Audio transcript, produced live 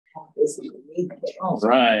All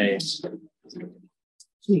right.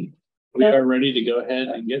 We are ready to go ahead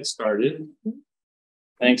and get started.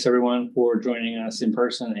 Thanks everyone for joining us in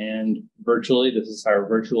person and virtually. This is our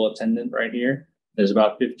virtual attendant right here. There's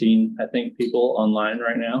about 15, I think, people online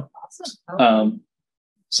right now. Awesome.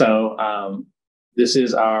 This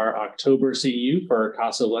is our October CEU for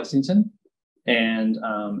CASA Lexington. And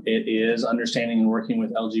it is Understanding and Working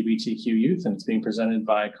with LGBTQ Youth, and it's being presented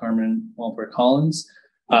by Carmen Walper Collins.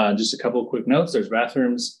 Just a couple of quick notes. There's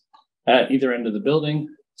bathrooms at either end of the building.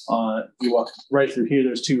 You walk right through here.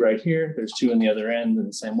 There's 2 right here. There's 2 in the other end in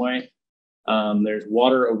the same way. There's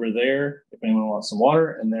water over there if anyone wants some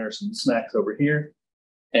water, and there are some snacks over here.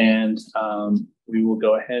 And we will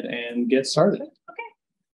go ahead and get started. Okay.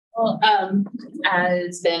 Well,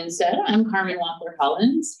 as Ben said, I'm Carmen Walker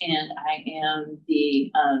Collins, and I am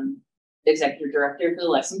the Executive Director for the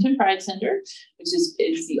Lexington Pride Center, which is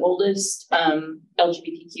the oldest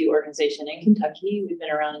LGBTQ organization in Kentucky. We've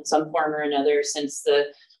been around in some form or another since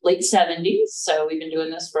the late 70s. So we've been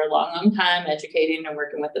doing this for a long, long time, educating and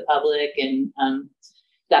working with the public and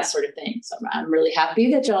that sort of thing. So I'm really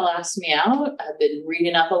happy that y'all asked me out. I've been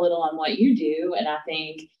reading up a little on what you do, and I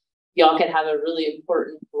think y'all could have a really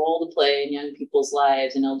important role to play in young people's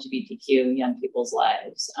lives and LGBTQ young people's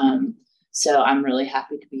lives. So I'm really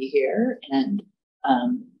happy to be here. And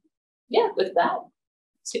with that,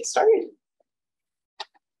 let's get started.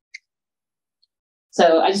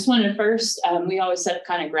 So I just wanted to first, we always set up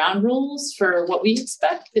kind of ground rules for what we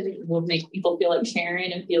expect that will make people feel like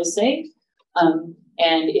sharing and feel safe. And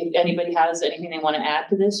if anybody has anything they want to add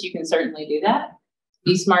to this, you can certainly do that.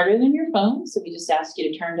 Be smarter than your phone. So we just ask you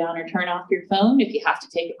to turn down or turn off your phone. If you have to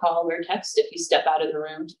take a call or a text, if you step out of the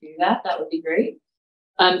room to do that, that would be great.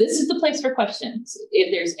 This is the place for questions.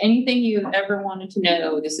 If there's anything you've ever wanted to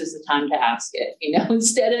know, this is the time to ask it.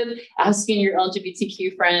 Instead of asking your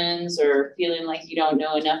LGBTQ friends or feeling like you don't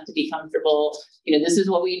know enough to be comfortable, this is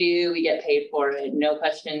what we do. We get paid for it. No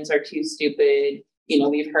questions are too stupid.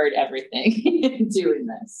 We've heard everything doing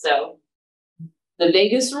this. So the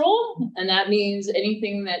Vegas rule, and that means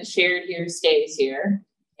anything that's shared here stays here.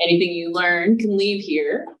 Anything you learn can leave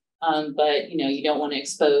here. But you don't want to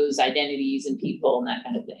expose identities and people and that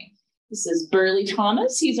kind of thing. This is Burley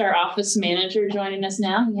Thomas. He's our office manager joining us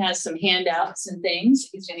now. He has some handouts and things.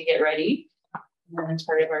 He's going to get ready. And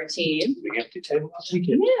part of our team. We have to table this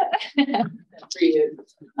weekend. Yeah, for you.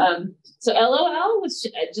 So LOL, which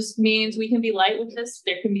just means we can be light with this.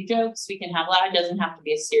 There can be jokes. We can have loud. It doesn't have to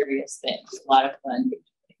be a serious thing. It's a lot of fun.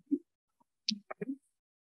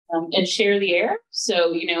 And share the air.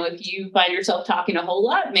 So, if you find yourself talking a whole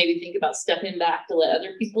lot, maybe think about stepping back to let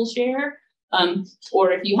other people share.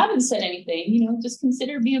 Or if you haven't said anything, just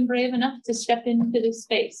consider being brave enough to step into this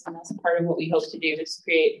space. And that's part of what we hope to do, is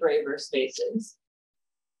create braver spaces.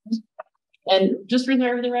 And just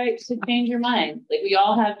reserve the right to change your mind. Like, we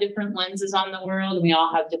all have different lenses on the world, and we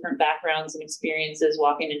all have different backgrounds and experiences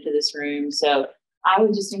walking into this room. So I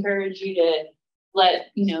would just encourage you to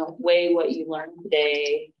weigh what you learned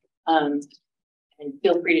today. And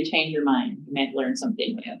feel free to change your mind. You might learn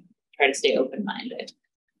something new. Try to stay open-minded.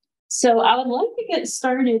 So I would like to get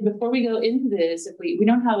started before we go into this. If we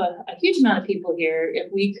don't have a huge amount of people here, if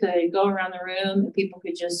we could go around the room and people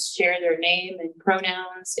could just share their name and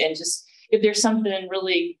pronouns, and just if there's something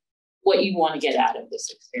really what you want to get out of this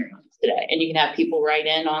experience today. And you can have people write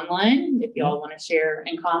in online if you all want to share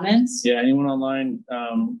in comments. Yeah, anyone online,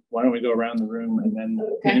 why don't we go around the room, and then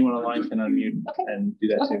anyone online can unmute and do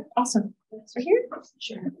that too. Awesome. That's right here.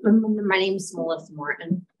 Sure. My name is Melissa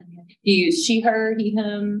Morton. You use she, her, he,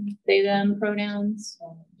 him, they, them pronouns?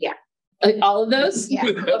 Yeah. All of those? Yeah.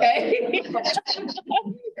 Okay.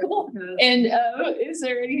 Cool. And is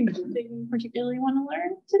there anything you particularly want to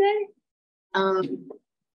learn today?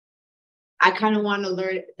 I kind of want to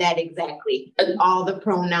learn that exactly. All the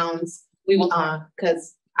pronouns. We will,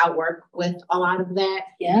 because I work with a lot of that.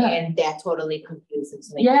 Yeah. And that totally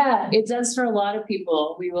confuses me. Yeah, it does for a lot of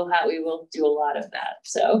people. We will do a lot of that.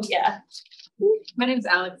 So yeah. My name is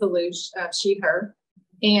Alex Alouche, she, her.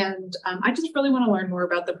 And I just really want to learn more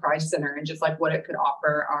about the Pride Center and just like what it could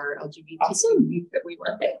offer our LGBT youth that we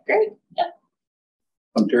work with. Great. Yeah.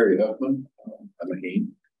 I'm Terry Huffman. I'm a he.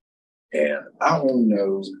 And I want to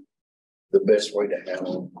know the best way to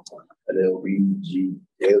handle an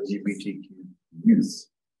LGBTQ youth.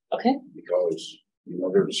 Okay. Because,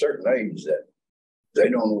 there's a certain age that they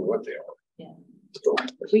don't know what they are. Yeah. So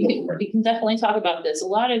we can definitely talk about this. A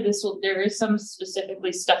lot of this there is some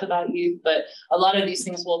specifically stuff about youth, but a lot of these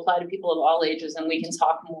things will apply to people of all ages, and we can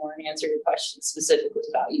talk more and answer your questions specifically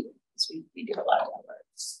about youth. So we do a lot of that work.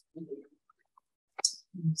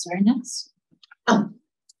 Sorry, next.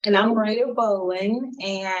 and I'm Radio Bowling,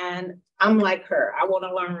 and I'm like her. I want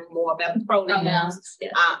to learn more about the pronouns. Yeah.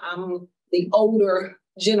 I'm the older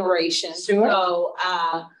generation. Sure. So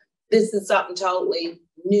this is something totally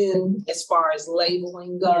new as far as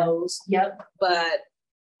labeling goes. Yep. But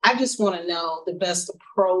I just want to know the best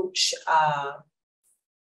approach,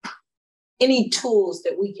 any tools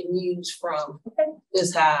that we can use from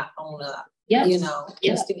this high on up. Yes. You know,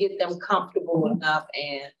 just to get them comfortable enough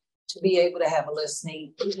and to be able to have a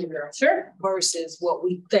listening ear Sure. versus what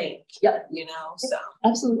we think. Yep. You know, so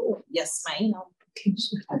Absolutely. yes, ma'am.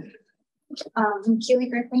 Keely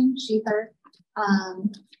Griffin, she, her.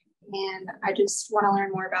 And I just want to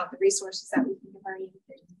learn more about the resources that we can give our youth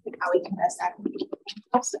and how we can best advocate.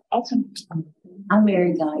 Awesome. I'm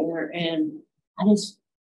Mary Geyer, and I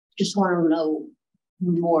just want to know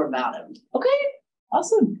more about him. Okay.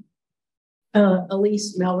 Awesome.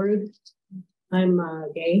 Elise Melrud. I'm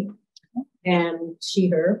gay and she,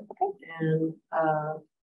 her. And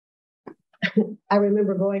I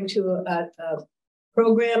remember going to a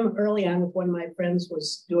program early on with one of my friends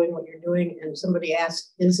was doing what you're doing, and somebody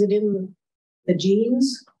asked, is it in the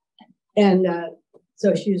jeans? And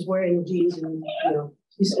so she was wearing jeans, and you know,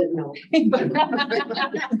 she said no.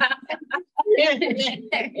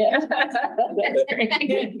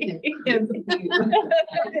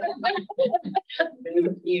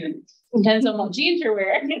 Depends on what jeans you're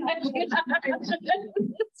wearing.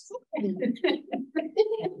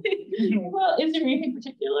 Well, is there anything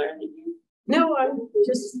particular that you? No, I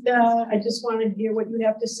just wanted to hear what you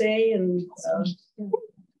have to say, and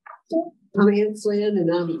I'm Ann Flynn, and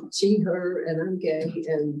I'm she, her, and I'm gay,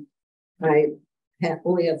 and I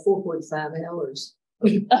only have 4.5 hours.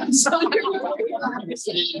 I'm sorry. Well, it's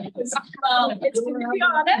good to be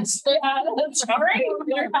honest. That's all right.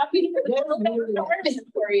 We're happy to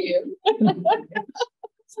for you.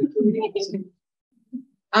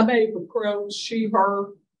 I'm Ava Crow, she, her.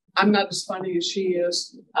 I'm not as funny as she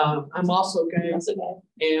is. I'm also gay,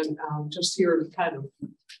 and just here to kind of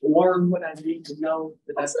learn what I need to know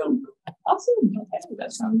that I don't know. Awesome. Okay,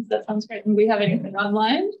 that sounds great. And we have anything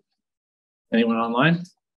online? Anyone online?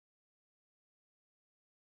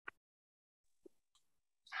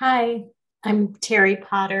 Hi, I'm Terry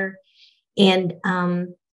Potter, and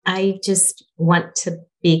I just want to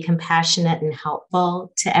be compassionate and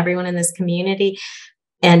helpful to everyone in this community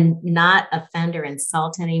and not offend or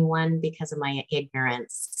insult anyone because of my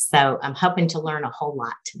ignorance. So I'm hoping to learn a whole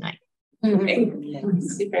lot tonight.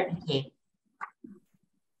 Super.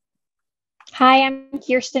 Hi, I'm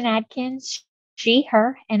Kirsten Adkins, she,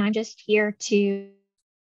 her, and I'm just here to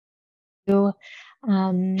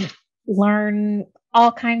learn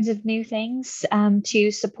all kinds of new things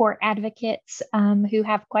to support advocates who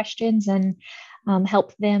have questions and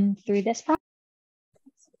help them through this process.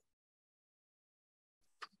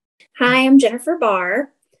 Hi, I'm Jennifer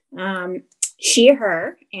Barr, she,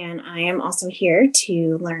 her, and I am also here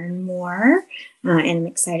to learn more and I'm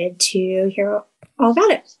excited to hear all about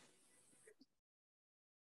it.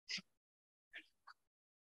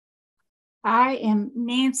 I am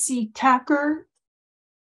Nancy Tucker,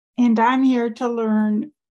 and I'm here to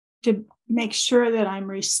learn to make sure that I'm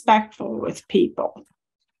respectful with people.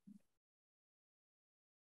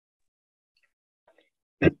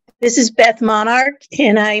 This is Beth Monarch,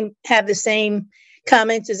 and I have the same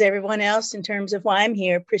comments as everyone else in terms of why I'm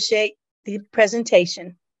here. Appreciate the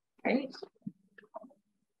presentation. Great.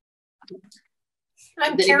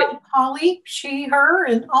 I'm Carol Hawley, she, her,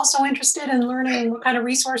 and also interested in learning what kind of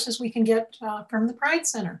resources we can get from the Pride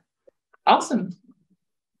Center. Awesome.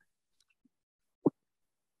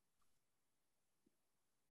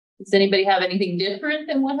 Does anybody have anything different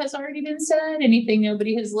than what has already been said? Anything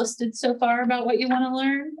nobody has listed so far about what you want to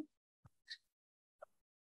learn?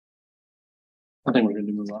 I think we're going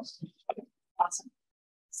to move on. Awesome.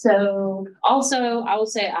 So also, I will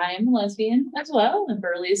say I am a lesbian as well, and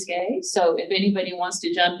Burley is gay. So if anybody wants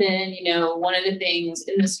to jump in, you know, one of the things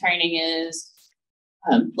in this training is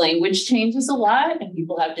language changes a lot, and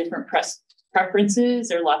people have different preferences.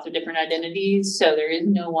 There are lots of different identities. So there is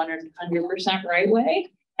no 100% right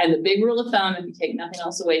way. And the big rule of thumb, if you take nothing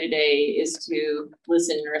else away today, is to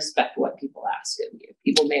listen and respect what people ask of you.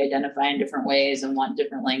 People may identify in different ways and want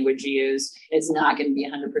different language used. It's not going to be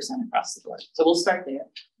 100% across the board. So we'll start there.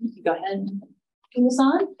 You can go ahead and put this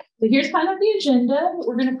on. So here's kind of the agenda.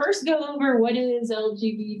 We're going to first go over what is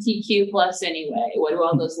LGBTQ plus anyway. What do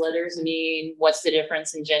all those letters mean? What's the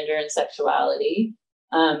difference in gender and sexuality?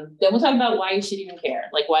 Then we'll talk about why you should even care.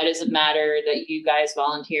 Like, why does it matter that you guys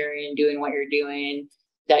volunteering and doing what you're doing,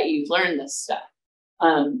 that you've learned this stuff?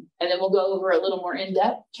 And then we'll go over a little more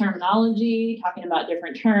in-depth terminology, talking about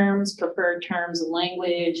different terms, preferred terms of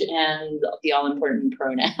language, and the all-important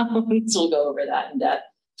pronouns. We'll go over that in depth.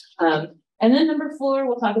 And then number 4,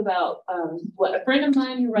 we'll talk about what a friend of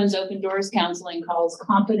mine who runs Open Doors Counseling calls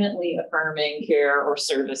confidently affirming care or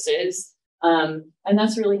services. And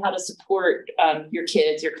that's really how to support your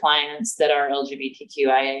kids, your clients that are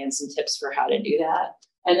LGBTQIA, and some tips for how to do that.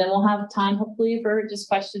 And then we'll have time, hopefully, for just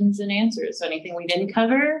questions and answers. So anything we didn't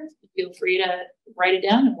cover, feel free to write it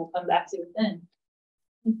down and we'll come back to it then.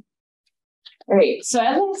 All right, so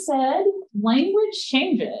as I said, language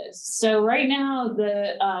changes. So right now,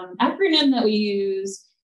 the acronym that we use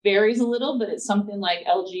varies a little, but it's something like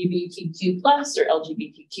LGBTQ+ or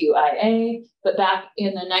LGBTQIA. But back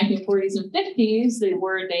in the 1940s and 50s, the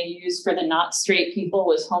word they used for the not straight people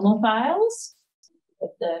was homophiles.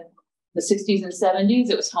 At the 60s and 70s,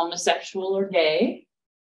 it was homosexual or gay.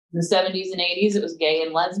 In the 70s and 80s, it was gay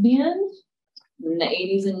and lesbian. In the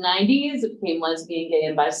 80s and 90s, it became lesbian, gay,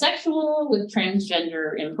 and bisexual with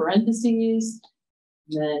transgender in parentheses.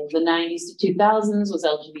 And then the 90s to 2000s was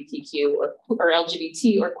LGBTQ or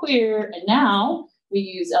LGBT or queer. And now we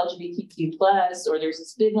use LGBTQ+, or there's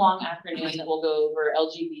this big long acronym that we'll go over,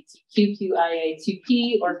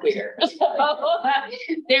 LGBTQIA2P or queer.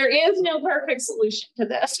 There is no perfect solution to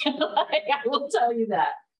this. I will tell you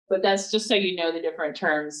that. But that's just so you know the different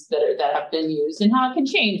terms that have been used and how it can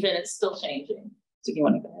change, and it's still changing. So if you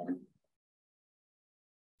want to go ahead.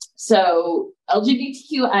 So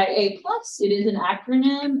LGBTQIA+, it is an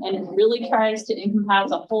acronym, and it really tries to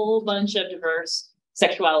encompass a whole bunch of diverse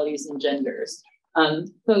sexualities and genders.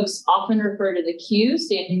 Folks often refer to the Q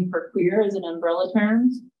standing for queer as an umbrella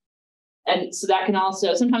term. And so that can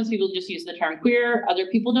also, sometimes people just use the term queer, other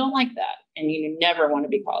people don't like that, and you never want to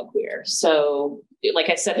be called queer. So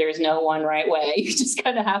like I said, there's no one right way. You just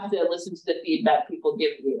kind of have to listen to the feedback people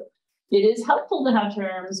give you. It is helpful to have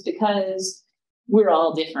terms because we're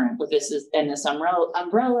all different with this umbrella.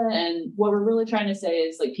 And what we're really trying to say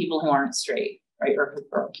is like people who aren't straight, right? Or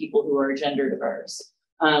people who are gender diverse.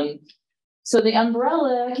 So the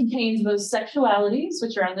umbrella contains those sexualities,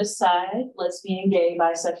 which are on this side: lesbian, gay,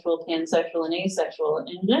 bisexual, pansexual, and asexual, and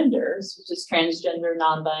genders, which is transgender,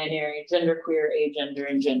 non-binary, genderqueer, agender,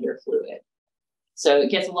 and gender fluid. So it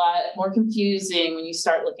gets a lot more confusing when you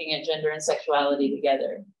start looking at gender and sexuality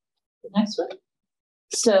together. The next one.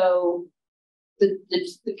 So the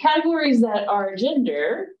categories that are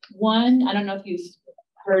gender, one, I don't know if you've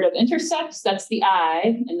heard of intersex, that's the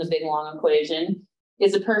I in the big long equation,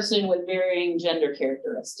 is a person with varying gender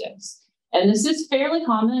characteristics. And this is fairly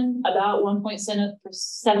common, about 1.7%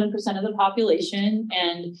 of the population.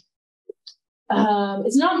 And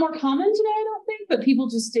it's not more common today, I don't think, but people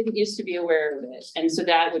just didn't used to be aware of it. And so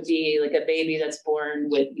that would be like a baby that's born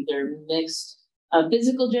with either mixed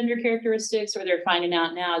physical gender characteristics, or they're finding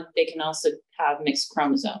out now they can also have mixed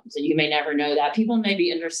chromosomes. And you may never know that. People may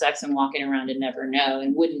be intersex and walking around and never know,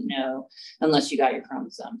 and wouldn't know unless you got your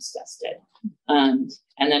chromosomes tested. And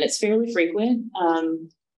then it's fairly frequent.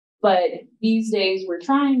 But these days we're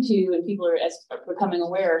trying to, and people are becoming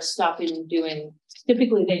aware, stopping doing,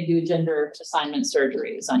 typically they do gender assignment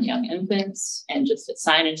surgeries on young infants and just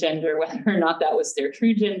assign a gender, whether or not that was their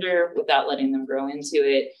true gender, without letting them grow into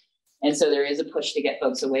it. And so there is a push to get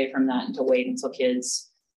folks away from that and to wait until kids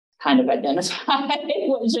kind of identify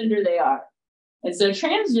what gender they are. And so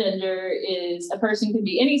transgender is a person can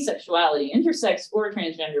be any sexuality. Intersex or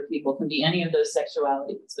transgender people can be any of those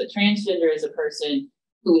sexualities. But transgender is a person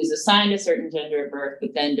who is assigned a certain gender at birth,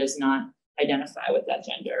 but then does not identify with that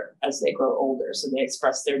gender as they grow older. So they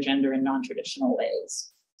express their gender in non-traditional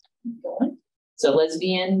ways. Okay. So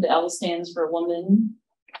lesbian, the L stands for woman.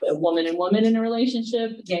 A woman and woman in a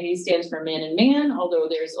relationship. Gay stands for man and man, although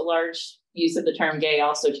there's a large use of the term gay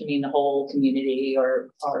also to mean the whole community or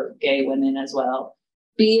gay women as well.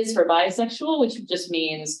 B is for bisexual, which just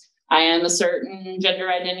means I am a certain gender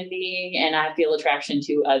identity and I feel attraction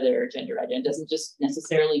to other gender identity. It doesn't just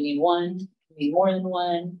necessarily mean one, it can mean more than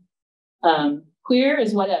one. Queer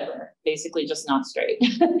is whatever, basically just not straight.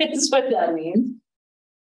 Is what that means.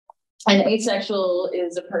 And asexual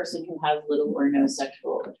is a person who has little or no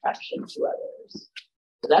sexual attraction to others.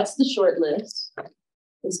 So that's the short list.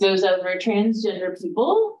 This goes over transgender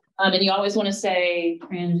people. And you always want to say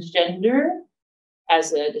transgender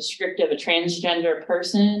as a descriptive, a transgender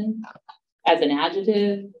person as an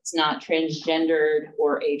adjective. It's not transgendered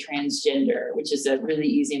or a transgender, which is a really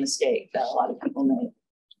easy mistake that a lot of people make.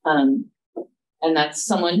 And that's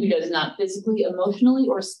someone who does not physically, emotionally,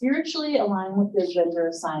 or spiritually align with their gender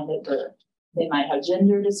assigned at birth. They might have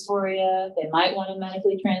gender dysphoria. They might want to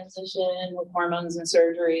medically transition with hormones and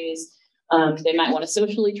surgeries. They might want to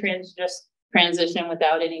socially transition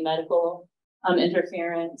without any medical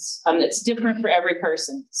interference. It's different for every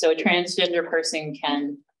person. So a transgender person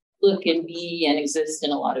can look and be and exist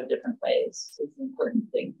in a lot of different ways. It's an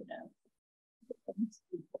important thing to know.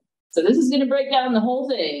 So this is going to break down the whole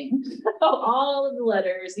thing. All of the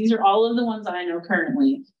letters. These are all of the ones I know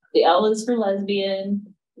currently. The L is for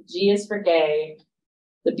lesbian. The G is for gay.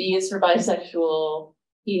 The B is for bisexual.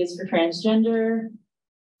 E is for transgender.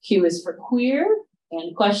 Q is for queer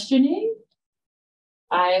and questioning.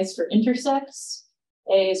 I is for intersex.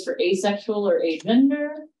 A is for asexual or agender.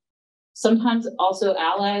 Sometimes also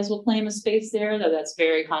allies will claim a space there, though that's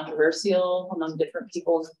very controversial among different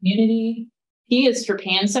people in the community. P is for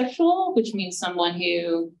pansexual, which means someone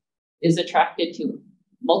who is attracted to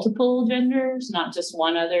multiple genders, not just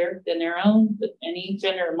one other than their own, but any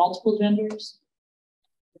gender or multiple genders.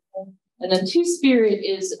 And then two-spirit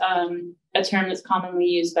is a term that's commonly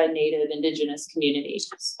used by Native Indigenous communities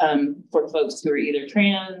for folks who are either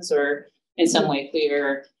trans or in some way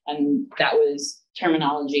queer. And that was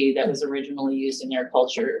terminology that was originally used in their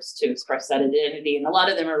cultures to express that identity. And a lot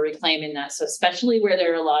of them are reclaiming that. So especially where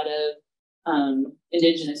there are a lot of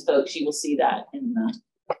Indigenous folks, you will see that in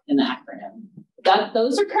the acronym.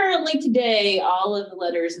 Those are currently today all of the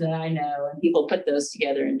letters that I know, and people put those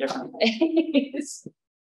together in different ways.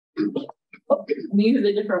 These are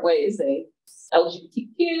the different ways they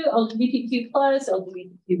LGBTQ, LGBTQ+,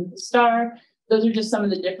 LGBTQ with a star. Those are just some of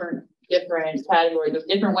the different categories of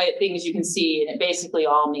different things you can see, and it basically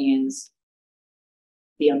all means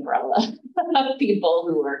the umbrella of people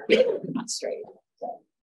who are queer, not straight.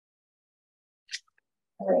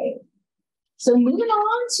 All right. So moving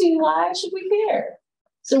on to why should we care?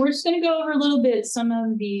 So we're just going to go over a little bit some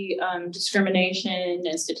of the discrimination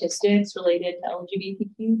and statistics related to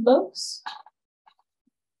LGBTQ folks.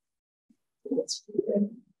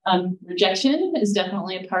 Rejection is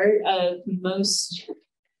definitely a part of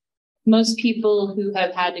most people who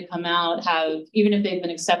have had to come out even if they've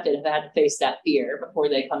been accepted, have had to face that fear before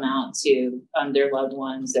they come out to their loved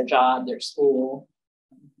ones, their job, their school.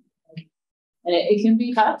 And it can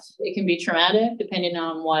be tough. It can be traumatic, depending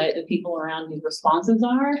on what the people around you's responses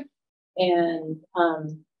are. And,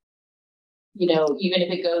 even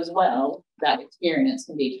if it goes well, that experience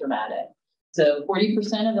can be traumatic. So 40%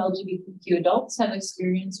 of LGBTQ adults have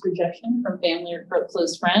experienced rejection from family or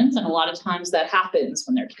close friends. And a lot of times that happens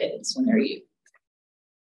when they're kids, when they're youth.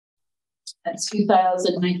 A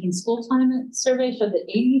 2019 school climate survey showed that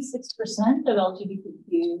 86% of LGBTQ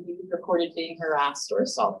youth reported being harassed or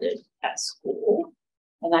assaulted at school.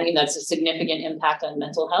 And that's a significant impact on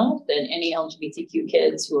mental health. And any LGBTQ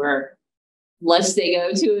kids who are, unless they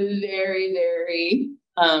go to a very, very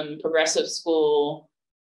progressive school,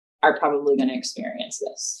 are probably going to experience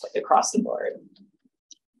this across the board.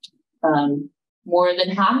 More than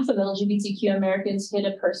half of LGBTQ Americans hid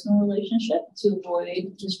a personal relationship to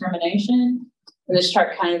avoid discrimination. And this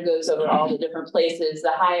chart kind of goes over all the different places.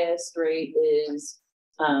 The highest rate is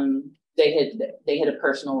they hid a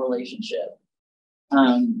personal relationship.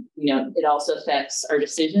 It also affects our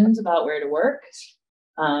decisions about where to work.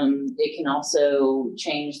 It can also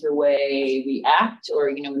change the way we act,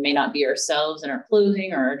 or we may not be ourselves in our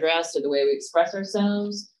clothing or our dress or the way we express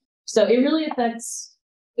ourselves. So it really affects.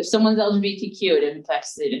 If someone's LGBTQ, it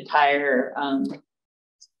affects the entire all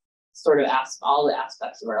the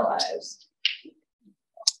aspects of our lives.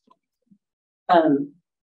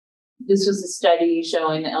 This was a study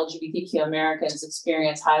showing that LGBTQ Americans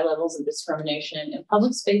experience high levels of discrimination in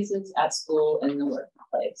public spaces, at school, and in the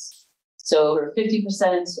workplace. So over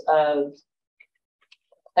 50% of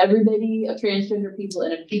everybody, of transgender people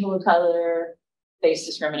and of people of color, face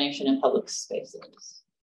discrimination in public spaces.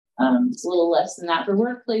 It's a little less than that for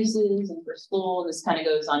workplaces and for school. This kind of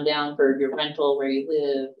goes on down for your rental, where you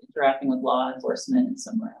live, interacting with law enforcement, and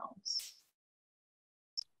somewhere else.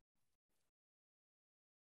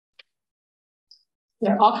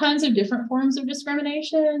 There are all kinds of different forms of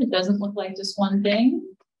discrimination. It doesn't look like just one thing.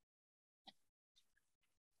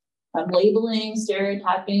 Labeling,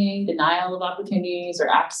 stereotyping, denial of opportunities or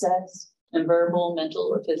access, and verbal, mental,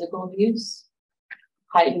 or physical abuse.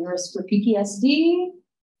 Heightened risk for PTSD.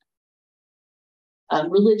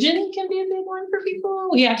 Religion can be a big one for people.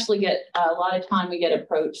 We actually get a lot of time we get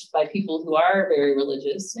approached by people who are very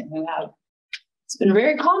religious and who have, it's been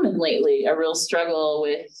very common lately, a real struggle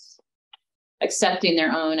with accepting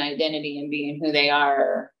their own identity and being who they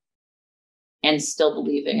are and still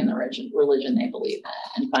believing in the religion they believe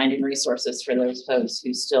in, and finding resources for those folks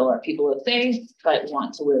who still are people of faith but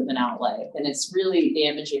want to live an out life. And it's really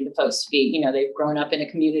damaging to folks to be, they've grown up in a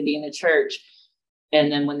community in a church,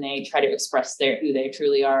 And then when they try to express who they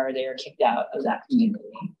truly are, they are kicked out of that community.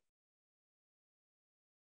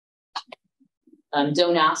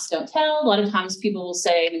 Don't ask, don't tell. A lot of times people will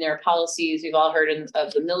say, I mean, there are policies, we've all heard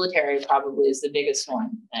of the military probably is the biggest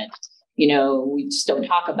one. And, you know, we just don't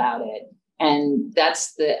talk about it. And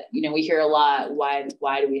that's we hear a lot, why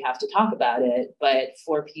do we have to talk about it? But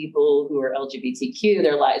for people who are LGBTQ,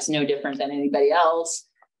 their lives no different than anybody else.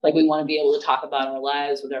 Like, we want to be able to talk about our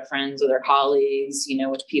lives with our friends, with our colleagues, you know,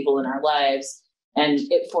 with people in our lives. And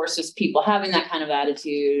it forces people having that kind of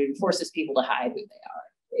attitude, forces people to hide who they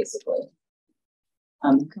are, basically.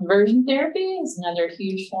 Conversion therapy is another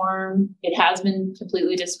huge form. It has been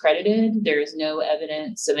completely discredited. There is no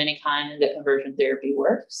evidence of any kind that conversion therapy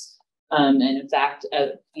works. And in fact,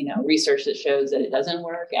 research that shows that it doesn't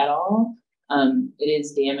work at all. It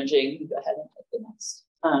is damaging. Go ahead and click the next.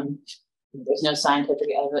 There's no scientific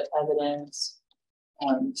evidence,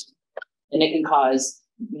 and it can cause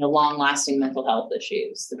long-lasting mental health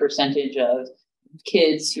issues. The percentage of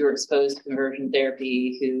kids who are exposed to conversion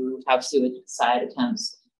therapy who have suicide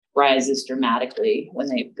attempts rises dramatically when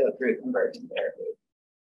they go through conversion therapy.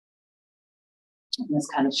 And this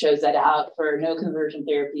kind of shows that out. For no conversion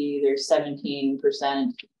therapy, there's 17%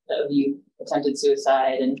 of youth attempted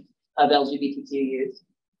suicide and of LGBTQ youth,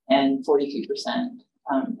 and 42%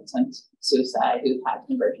 attempt suicide who've had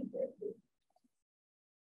conversion therapy.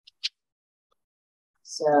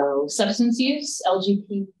 So substance use,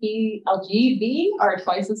 LGB are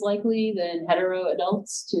twice as likely than hetero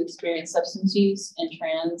adults to experience substance use, and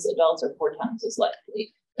trans adults are 4 times as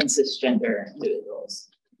likely than cisgender individuals.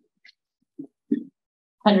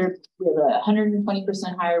 We have a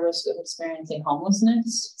 120% higher risk of experiencing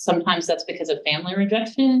homelessness. Sometimes that's because of family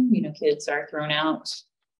rejection. Kids are thrown out,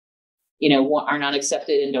 are not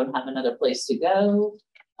accepted and don't have another place to go.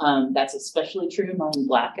 That's especially true among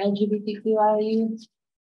Black LGBTQIA youth.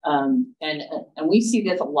 And we see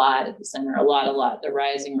this a lot at the center, a lot, the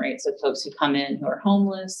rising rates of folks who come in who are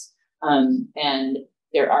homeless, and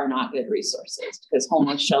there are not good resources because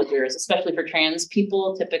homeless shelters, especially for trans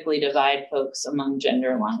people, typically divide folks among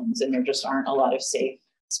gender lines, and there just aren't a lot of safe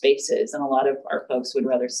spaces. And a lot of our folks would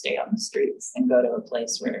rather stay on the streets than go to a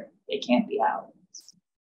place where they can't be out.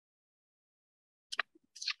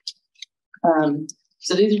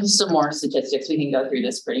 So these are just some more statistics. We can go through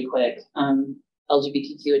this pretty quick.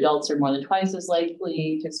 LGBTQ adults are more than twice as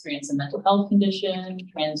likely to experience a mental health condition.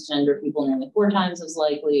 Transgender people nearly 4 times as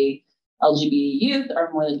likely. LGBT youth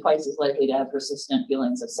are more than twice as likely to have persistent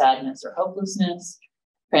feelings of sadness or hopelessness.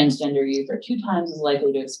 Transgender youth are 2 times as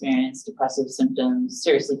likely to experience depressive symptoms,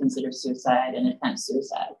 seriously consider suicide, and attempt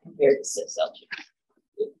suicide compared to cis LGBT.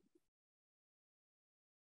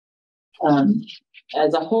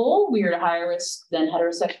 As a whole, we are at a higher risk than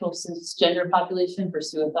heterosexual cisgender population for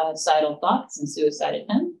suicidal thoughts and suicide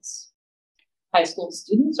attempts. High school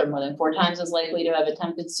students are more than 4 times as likely to have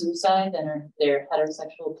attempted suicide than their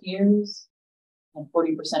heterosexual peers. And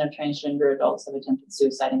 40% of transgender adults have attempted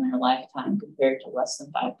suicide in their lifetime compared to less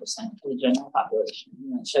than 5% for the general population.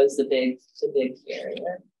 And that shows the big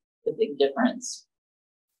barrier, the big difference.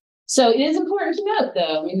 So it is important to note,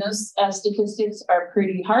 though, I mean, those statistics are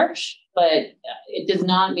pretty harsh, but it does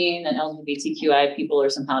not mean that LGBTQI people are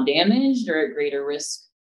somehow damaged or at greater risk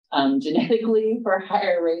genetically for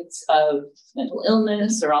higher rates of mental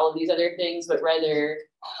illness or all of these other things, but rather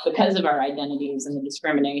because of our identities and the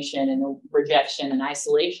discrimination and the rejection and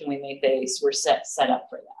isolation we may face, we're set up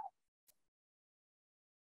for that.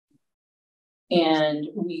 And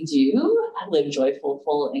we do live joyful,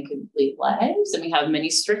 full, and complete lives, and we have many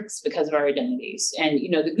strengths because of our identities. And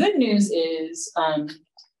the good news is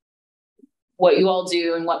what you all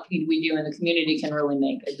do and what we do in the community can really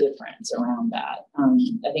make a difference around that.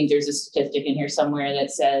 I think there's a statistic in here somewhere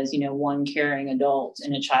that says, one caring adult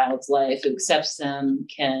in a child's life who accepts them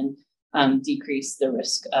can decrease the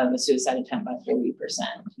risk of a suicide attempt by 40%.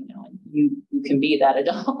 And you can be that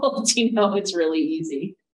adult. It's really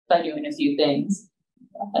easy by doing a few things.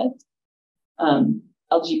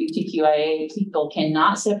 LGBTQIA people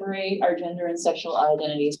cannot separate our gender and sexual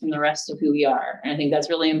identities from the rest of who we are. And I think that's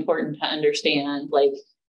really important to understand. Like,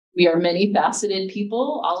 we are many faceted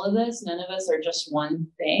people, all of us, none of us are just one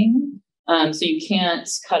thing. So you can't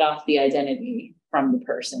cut off the identity from the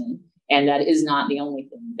person. And that is not the only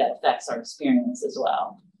thing that affects our experience as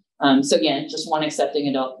well. So again, just one accepting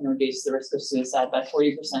adult can reduce the risk of suicide by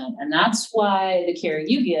 40%. And that's why the care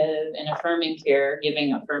you give and affirming care,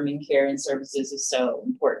 giving affirming care and services is so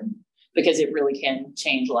important, because it really can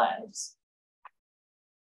change lives.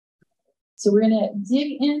 So we're going to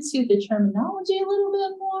dig into the terminology a little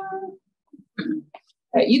bit more.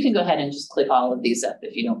 All right, you can go ahead and just click all of these up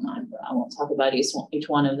if you don't mind, but I won't talk about each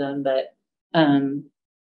one of them, but I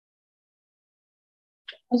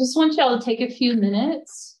just want y'all to take a few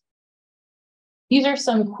minutes. These are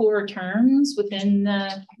some core terms within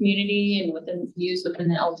the community and used within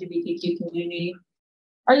the LGBTQ community.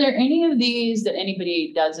 Are there any of these that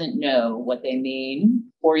anybody doesn't know what they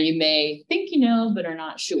mean, or you may think you know but are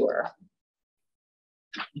not sure?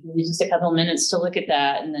 Just a couple minutes to look at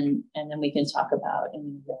that, and then we can talk about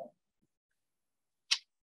any of that.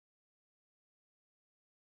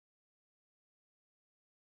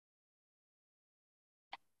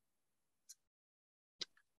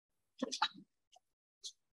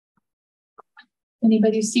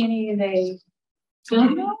 Anybody see any they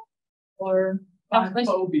don't know or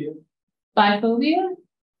biphobia? Biphobia?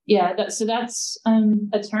 Yeah, that's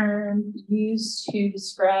a term used to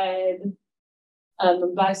describe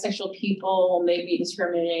bisexual people may be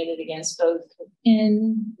discriminated against both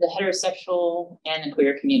in the heterosexual and the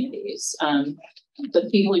queer communities.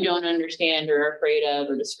 But people who don't understand or are afraid of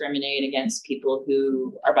or discriminate against people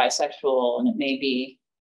who are bisexual, and it may be,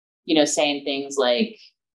 saying things like,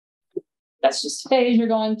 that's just a phase you're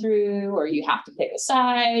going through, or you have to pick a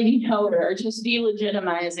side, or just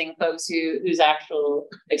delegitimizing folks whose actual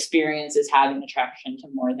experience is having attraction to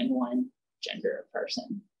more than one gender or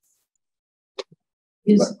person.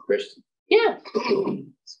 Question. Yeah.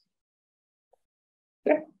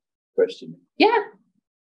 Question. Yeah.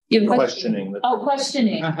 You have questioning.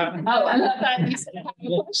 Questioning. I thought you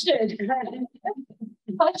said question.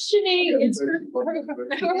 Questioning is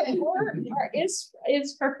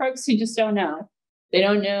for folks who just don't know. They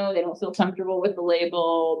don't know. They don't feel comfortable with the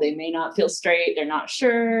label. They may not feel straight. They're not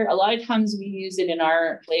sure. A lot of times we use it in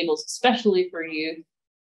our labels, especially for youth,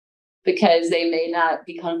 because they may not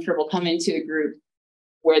be comfortable coming to a group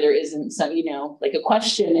where there isn't some, like a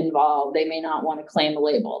question involved. They may not want to claim a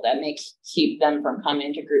label. That may keep them from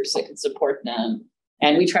coming to groups that can support them.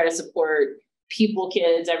 And we try to support people,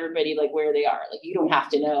 kids, everybody, like where they are. Like you don't have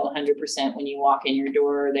to know 100% when you walk in your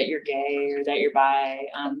door that you're gay or that you're bi.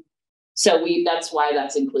 So that's why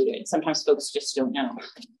that's included. Sometimes folks just don't know.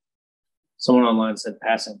 Someone online said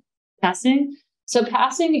passing. Passing? So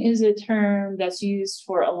passing is a term that's used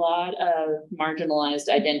for a lot of marginalized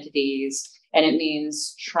identities, and it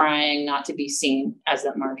means trying not to be seen as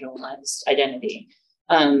that marginalized identity.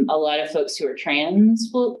 A lot of folks who are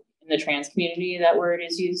trans, in the trans community, that word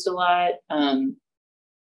is used a lot.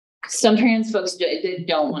 Some trans folks they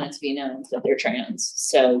don't want it to be known that they're trans.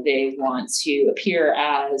 So they want to appear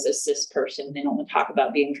as a cis person. They don't want to talk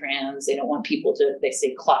about being trans. They don't want people to, they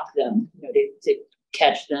say, clock them, to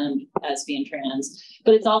catch them as being trans.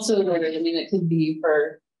 But it's also, it could be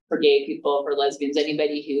for gay people, for lesbians,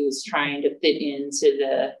 anybody who's trying to fit into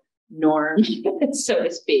the norm, so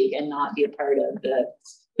to speak, and not be a part of the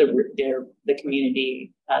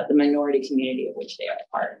community, the minority community of which they are a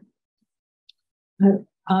part.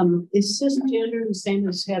 Is cisgender the same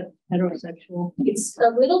as heterosexual? It's a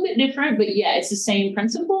little bit different, but yeah, it's the same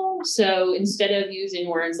principle. So instead of using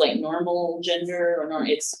words like normal gender or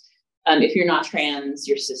it's if you're not trans,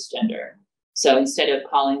 you're cisgender. So instead of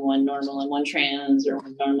calling one normal and one trans, or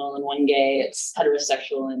one normal and one gay, it's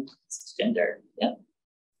heterosexual and cisgender. Yep.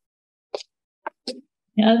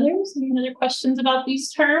 Any other questions about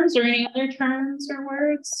these terms or any other terms or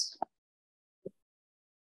words?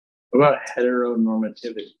 What about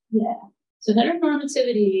heteronormativity? Yeah. So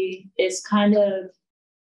heteronormativity is kind of,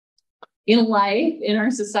 in life, in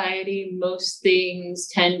our society, most things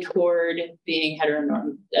tend toward being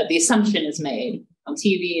heteronormative. The assumption is made on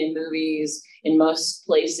TV and movies, in most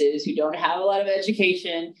places who don't have a lot of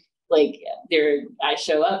education. Like I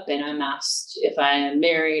show up and I'm asked if I am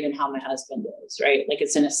married and how my husband is, right? Like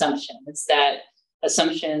it's an assumption. It's that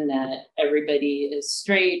assumption that everybody is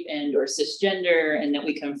straight and or cisgender, and that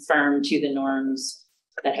we conform to the norms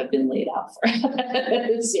that have been laid out for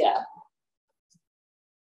us. Yeah.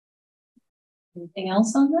 Anything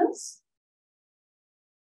else on this?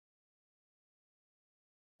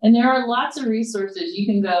 And there are lots of resources. You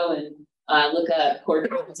can go and look up court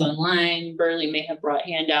records online. Burley may have brought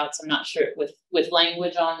handouts, I'm not sure, with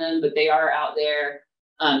language on them, but they are out there.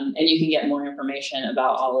 And you can get more information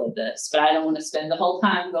about all of this. But I don't want to spend the whole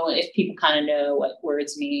time going, if people kind of know what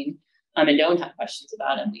words mean and don't have questions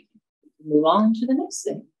about them, we can move on to the next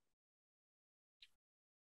thing.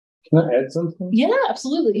 Can I add something? Yeah,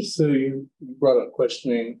 absolutely. So you brought up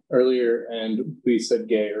questioning earlier, and we said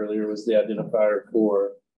gay earlier was the identifier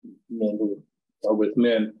for men who are with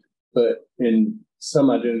men. But in some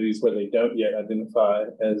identities where they don't yet identify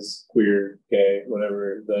as queer, gay,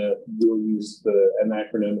 whatever, we'll use an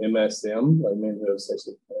acronym MSM, like men who have sex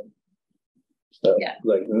with men. Yeah.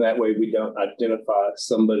 Like in that way, we don't identify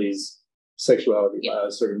somebody's sexuality by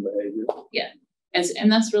a certain behavior. Yeah.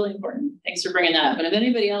 And that's really important. Thanks for bringing that up. And if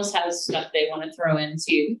anybody else has stuff they want to throw in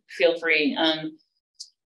too, feel free.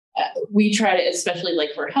 We try to, especially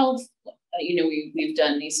like for health, we've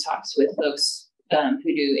done these talks with folks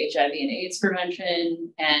who do HIV and AIDS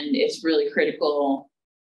prevention, and it's really critical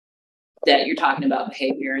that you're talking about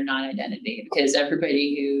behavior and not identity, because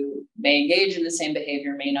everybody who may engage in the same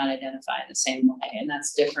behavior may not identify in the same way. And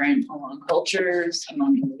that's different among cultures,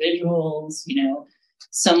 among individuals.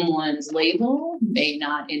 Someone's label may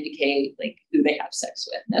not indicate like who they have sex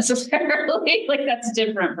with necessarily. Like that's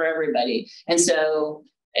different for everybody. And so,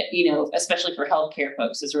 especially for healthcare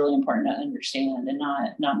folks, it's really important to understand and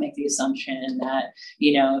not make the assumption that,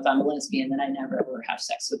 if I'm a lesbian, then I never ever have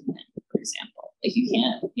sex with men, for example. Like you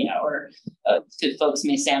can't, or folks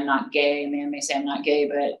may say I'm not gay, a man may say I'm not gay,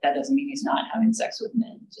 but that doesn't mean he's not having sex with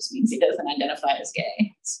men. It just means he doesn't identify as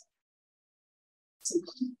gay.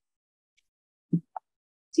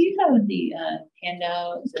 Do you have the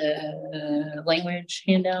handout, the language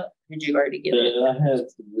handout? Did you already get it? I have.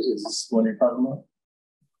 Is this one you're talking about?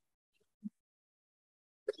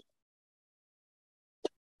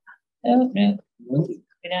 Oh, no.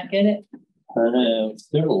 Did not get it? I have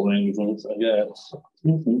several languages. I got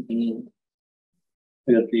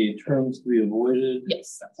the terms to be avoided.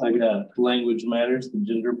 Yes. I got language matters, the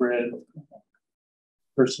genderbread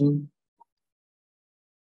person.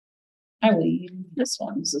 I will use this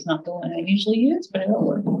one. This is not the one I usually use, but it'll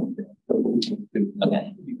work.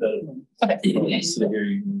 Okay. Okay.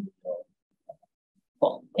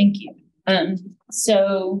 Cool. Thank you.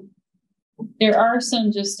 So there are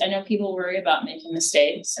some I know people worry about making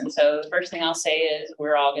mistakes. And so the first thing I'll say is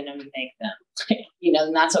we're all going to make them,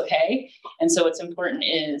 and that's okay. And so what's important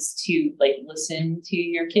is to listen to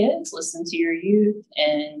your kids, listen to your youth.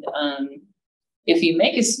 And if you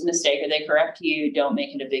make a mistake or they correct you, don't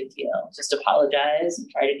make it a big deal. Just apologize and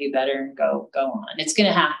try to do better and go on. It's going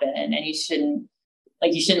to happen. And you shouldn't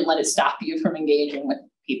let it stop you from engaging with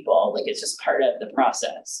people. Like it's just part of the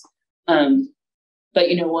process. But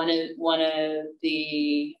one of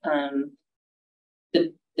the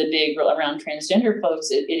big around transgender folks,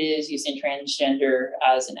 it is using transgender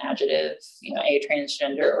as an adjective. A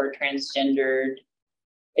transgender or transgendered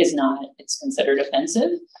is not. It's considered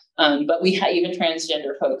offensive. But even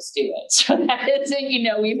transgender folks do it. So that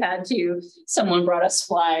isn't. We've had someone brought us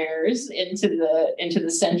flyers into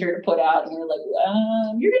the center to put out, and we're like,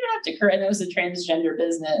 you're gonna have to correct. And it was a transgender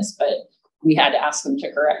business, but we had to ask them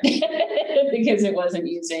to correct it because it wasn't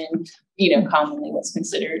using, commonly what's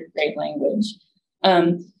considered rape language.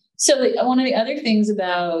 So one of the other things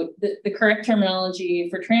about the correct terminology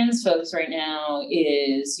for trans folks right now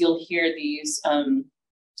is you'll hear these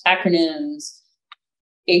acronyms,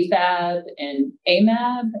 AFAB and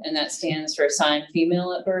AMAB, and that stands for assigned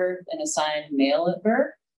female at birth and assigned male at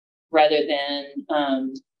birth, rather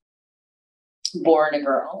than born a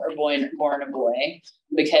girl or born a boy,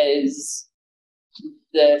 because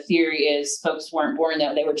the theory is folks weren't born that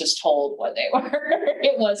way, they were just told what they were.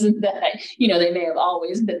 It wasn't that, they may have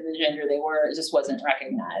always been the gender they were, it just wasn't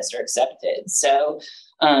recognized or accepted. So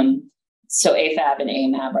AFAB and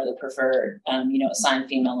AMAB are the preferred, assigned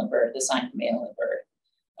female at birth, assigned male at birth.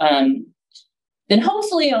 Then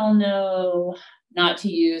hopefully I'll know not to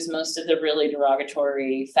use most of the really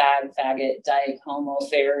derogatory fag, faggot, dyke, homo,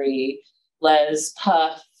 fairy, les,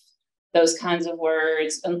 puff, those kinds of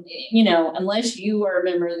words, unless you are a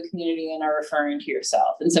member of the community and are referring to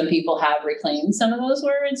yourself. And some people have reclaimed some of those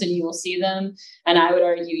words and you will see them. And I would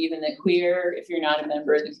argue even that queer, if you're not a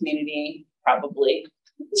member of the community, probably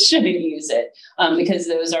shouldn't use it, because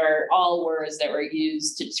those are all words that were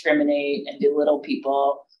used to discriminate and belittle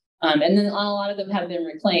people. And then a lot of them have been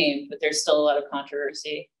reclaimed, but there's still a lot of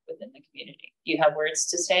controversy within the community. Do you have words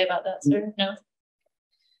to say about that, sir? No?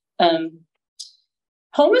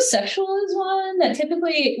 Homosexual is one that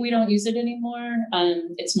typically we don't use it anymore.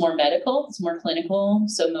 It's more medical, it's more clinical.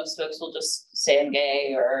 So most folks will just say I'm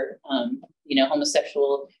gay, or,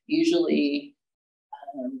 homosexual usually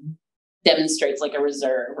demonstrates like a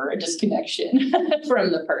reserve or a disconnection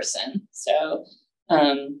from the person. So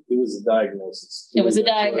it was a diagnosis. It was a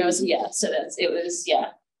diagnosis, yeah. So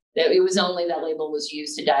it was only that label was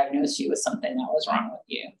used to diagnose you with something that was wrong with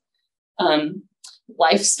you.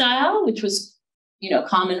 Lifestyle, which was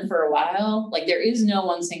common for a while. Like there is no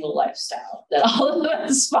one single lifestyle that all of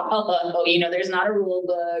us follow. There's not a rule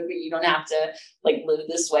book. You don't have to live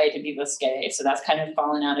this way to be this gay. So that's kind of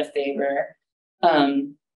fallen out of favor.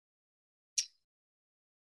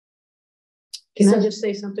 Can I just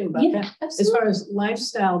say something about that? Absolutely. As far as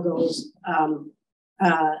lifestyle goes,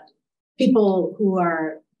 people who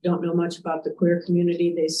don't know much about the queer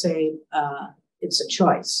community, they say it's a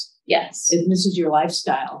choice. Yes. This is your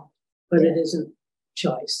lifestyle, but it isn't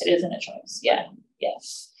choice. It isn't a choice. Yeah.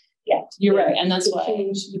 Yes. Yeah, you're right. And that's why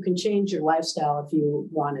you can change your lifestyle if you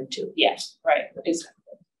wanted to. Yes, right. Exactly.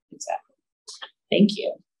 Thank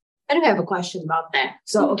you. I do have a question about that.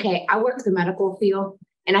 So, okay, I work the medical field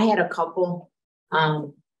and I had a couple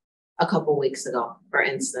weeks ago, for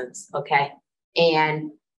instance, okay?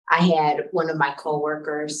 And I had one of my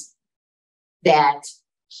coworkers that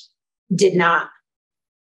did not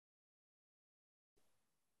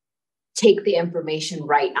take the information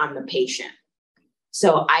right on the patient.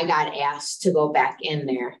 So I got asked to go back in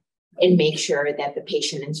there and make sure that the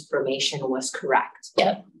patient information was correct.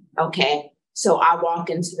 Yep. Okay. So I walk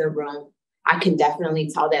into the room. I can definitely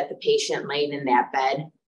tell that the patient laying in that bed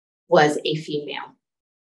was a female.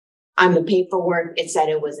 On the paperwork, it said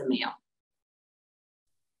it was a male.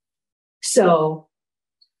 So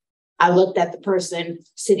I looked at the person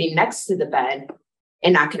sitting next to the bed,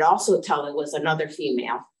 and I could also tell it was another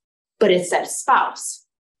female, but it said spouse.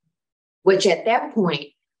 Which at that point,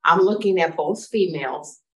 I'm looking at both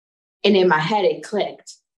females, and in my head, it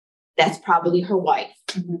clicked. That's probably her wife,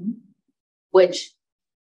 which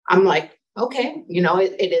I'm like, okay,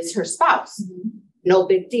 it is her spouse. No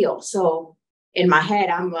big deal. So in my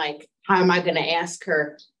head, I'm like, how am I going to ask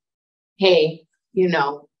her, hey,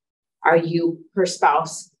 are you her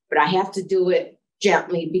spouse? But I have to do it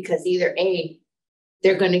gently because either A,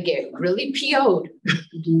 they're going to get really PO'd,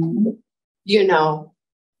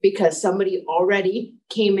 because somebody already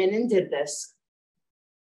came in and did this,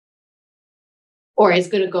 or it's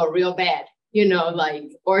going to go real bad,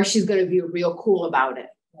 or she's going to be real cool about it.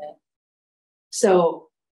 Yeah. So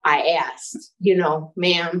I asked,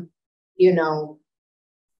 ma'am,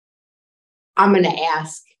 I'm going to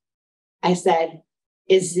ask, I said,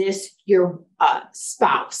 is this your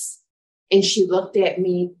spouse? And she looked at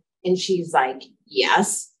me and she's like,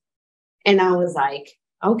 yes. And I was like,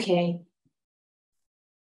 okay.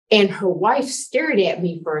 And her wife stared at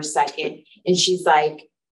me for a second and she's like,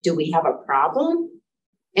 do we have a problem?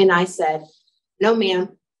 And I said, no, ma'am.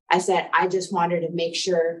 I said, I just wanted to make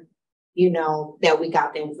sure, that we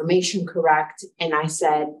got the information correct. And I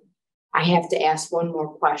said, I have to ask one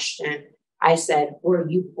more question. I said, were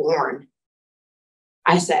you born?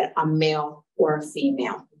 I said, a male or a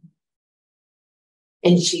female?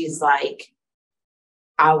 And she's like,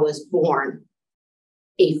 I was born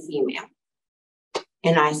a female.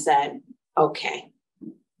 And I said, okay.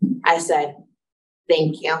 I said,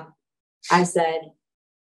 thank you. I said,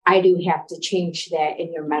 I do have to change that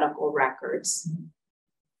in your medical records.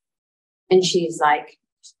 And she's like,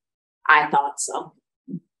 I thought so.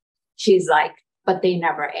 She's like, but they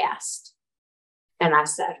never asked. And I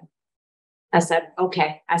said,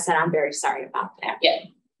 okay. I said, I'm very sorry about that. Yeah.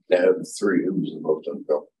 Now, of the three, who was the most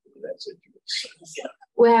uncomfortable in that situation? Yeah.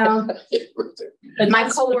 Well, my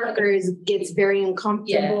coworkers gets very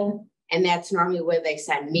uncomfortable, and that's normally where they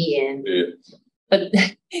send me in. Yeah. But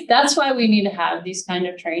that's why we need to have these kind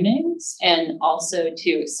of trainings, and also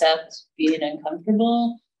to accept being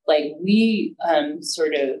uncomfortable. Like we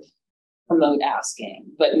sort of promote asking,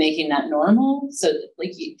 but making that normal. So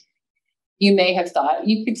like you may have thought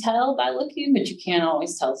you could tell by looking, but you can't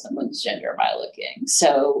always tell someone's gender by looking.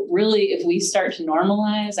 So really, if we start to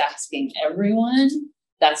normalize asking everyone,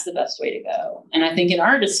 that's the best way to go. And I think in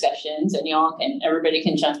our discussions, and everybody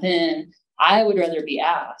can jump in, I would rather be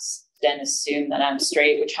asked than assume that I'm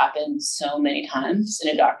straight, which happens so many times in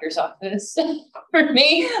a doctor's office for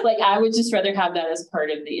me. Like I would just rather have that as part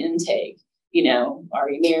of the intake. Are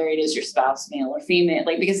you married? Is your spouse male or female?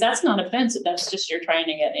 Because that's not offensive. That's just you're trying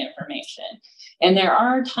to get the information. And there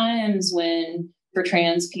are times when for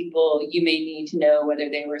trans people, you may need to know whether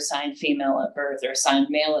they were assigned female at birth or assigned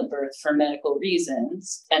male at birth for medical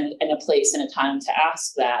reasons, and a place and a time to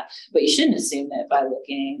ask that. But you shouldn't assume that by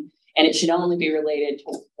looking. And it should only be related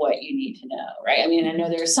to what you need to know, right? I mean, I know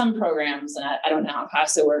there are some programs, and I don't know how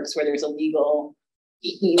CASA works, where there's a legal,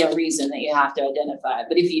 reason that you have to identify.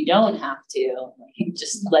 But if you don't have to,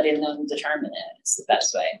 just letting them determine it. It's the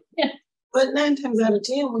best way. Yeah. But 9 times out of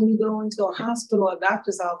 10, when you go into a hospital or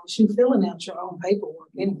doctor's office, you're filling out your own paperwork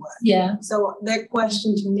anyway. Yeah. So that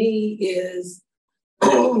question to me is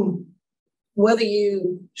whether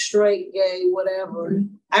you straight, gay, whatever,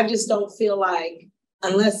 I just don't feel like,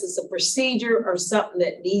 unless it's a procedure or something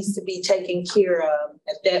that needs to be taken care of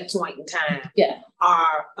at that point in time. Yeah.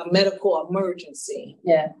 Or a medical emergency.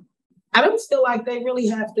 Yeah. I don't feel like they really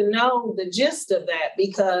have to know the gist of that,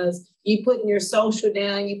 because you putting your social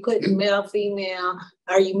down, you putting male, female,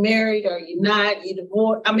 are you married, are you not, you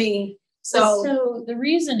divorced? I mean, So the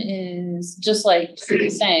reason is just like she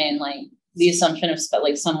was saying, like the assumption of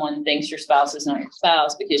like someone thinks your spouse is not your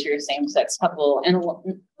spouse because you're a same-sex couple, and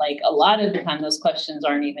like a lot of the time those questions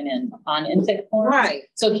aren't even on intake forms. Right.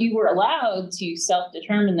 So if you were allowed to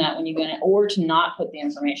self-determine that when you're gonna, or to not put the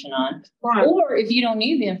information on, Right. or if you don't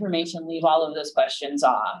need the information, leave all of those questions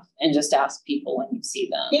off and just ask people when you see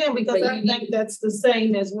them. Yeah, because I think that's the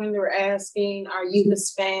same as when they're asking, are you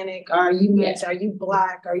Hispanic? Are you mixed? Are you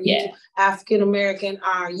Black? Are you African American?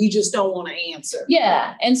 You just don't want to answer?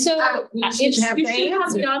 Yeah. And so you should have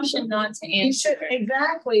the option not to answer.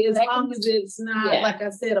 Exactly. As long as it's not, like I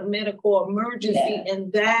said, a medical emergency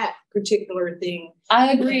and that particular thing.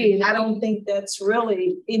 I agree. I don't think that's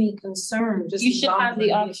really any concern. Just you should have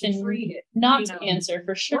the option not to answer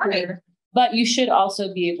for sure. Right. But you should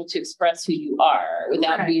also be able to express who you are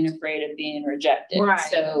without being afraid of being rejected. Right.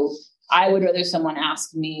 So I would rather someone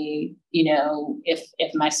ask me, you know, if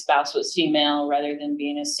my spouse was female rather than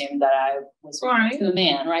being assumed that I was a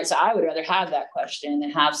man, right? So I would rather have that question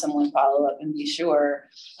and have someone follow up and be sure.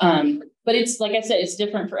 But it's like I said, it's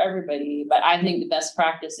different for everybody. But I think the best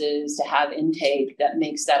practice is to have intake that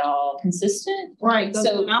makes that all consistent. Right.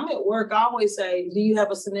 So when I'm at work, I always say, do you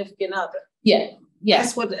have a significant other? Yeah. Yeah.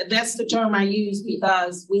 That's the term I use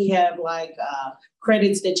because we have like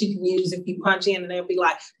credits that you can use if you punch in and they'll be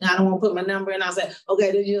like, no, I don't want to put my number in. I say,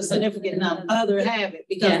 okay, there's your significant other have it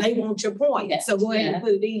because they want your point. So go ahead and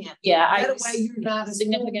put it in. Yeah. That way you're not a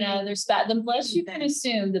significant other spat. The less you can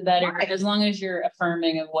assume, the better, as long as you're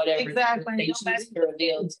affirming of whatever they choose to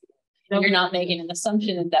reveal to you. You're not making an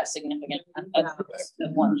assumption that that's significant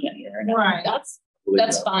of one gender. Right.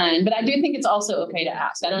 That's fine. But I do think it's also okay to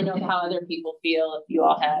ask. I don't know how other people feel. If you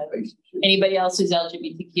all have anybody else who's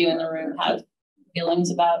LGBTQ in the room have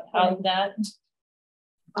feelings about how that.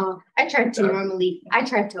 I try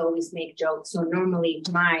to always make jokes. So normally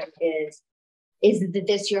mine is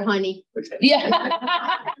this your honey? Yeah.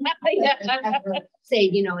 Say,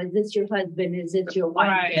 you know, is this your husband? Is this your wife?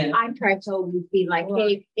 Right. I try to always be like,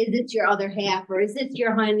 hey, is this your other half or is this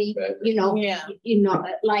your honey? You know,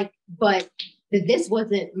 like, but this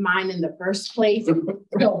wasn't mine in the first place.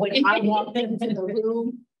 So when I walked into the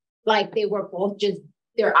room, like they were both just,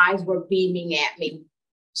 their eyes were beaming at me.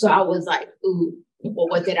 So I was like, ooh, well,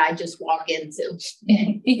 what did I just walk into?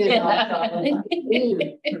 You know, so I was like, ooh.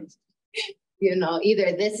 You know,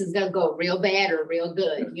 either this is going to go real bad or real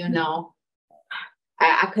good, you know.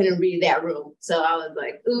 I couldn't read that room. So I was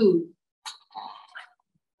like, ooh.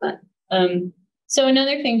 But, so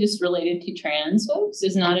another thing just related to trans folks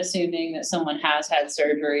is not assuming that someone has had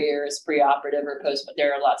surgery or is preoperative or post, but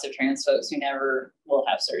there are lots of trans folks who never will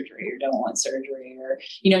have surgery or don't want surgery, or,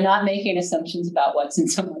 you know, not making assumptions about what's in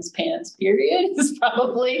someone's pants, period, is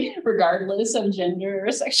probably, regardless of gender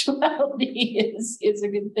or sexuality, is a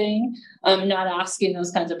good thing. Not asking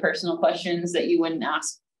those kinds of personal questions that you wouldn't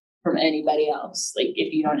ask from anybody else. Like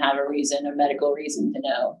if you don't have a medical reason to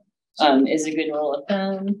know, is a good rule of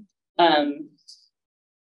thumb.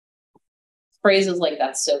 Phrases like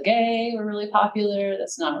 "that's so gay" are really popular.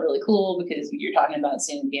 That's not really cool because you're talking about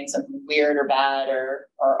being something weird or bad or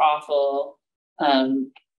awful.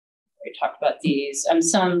 We talked about these.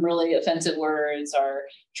 Some really offensive words are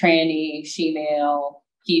tranny, she-male,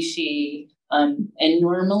 he, she, and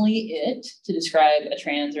normally it to describe a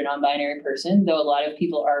trans or non-binary person, though a lot of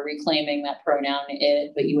people are reclaiming that pronoun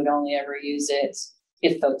it, but you would only ever use it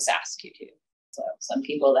if folks ask you to. So some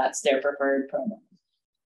people, that's their preferred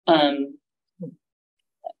pronoun.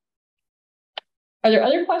 Are there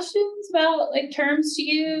other questions about like terms to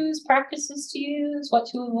use, practices to use, what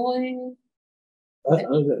to avoid? I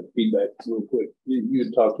have feedback real quick. You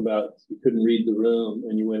had talked about you couldn't read the room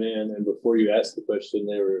and you went in, and before you asked the question,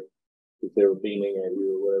 if they were beaming at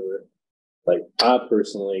you or whatever. Like I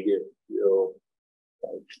personally get real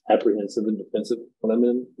apprehensive and defensive when I'm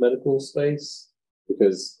in medical space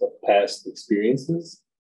because of past experiences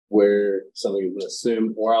where somebody would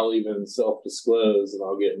assume, or I'll even self-disclose and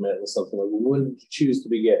I'll get met with something like, well, when did you choose to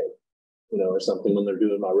be gay? You know, or something when they're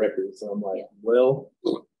doing my records. And I'm like, well.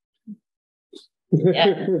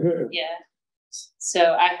 Yeah.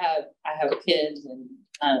 So I have kids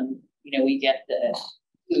and, you know, we get the,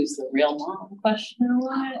 who's the real mom question a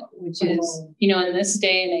lot, which is, you know, in this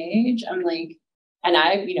day and age, I'm like, and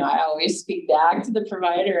I always speak back to the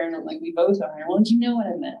provider and I'm like, we both are. Well, do you know what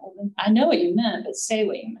I meant? Well, I know what you meant, but say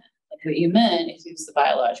what you meant. Like what you meant is who's the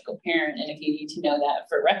biological parent. And if you need to know that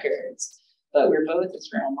for records, but we're both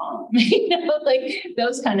his real mom, you know, like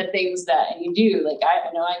those kind of things that, and you do, like,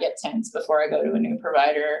 I know I get tense before I go to a new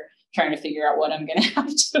provider, trying to figure out what I'm going to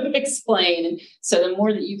have to explain. And so the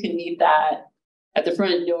more that you can meet that at the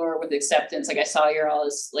front door with acceptance. Like I saw your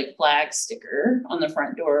all's like flag sticker on the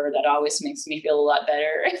front door. That always makes me feel a lot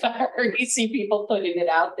better if I already see people putting it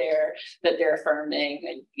out there that they're affirming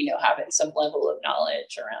and, you know, having some level of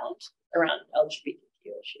knowledge around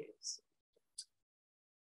LGBTQ issues.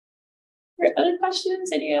 Other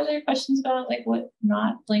questions? Any other questions about like what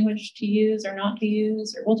not language to use or not to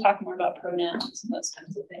use? Or we'll talk more about pronouns and those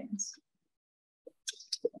kinds of things.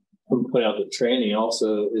 I'm point out that tranny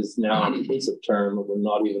also is now an inclusive term when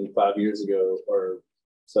not even 5 years ago or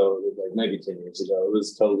so, it was like maybe 10 years ago, it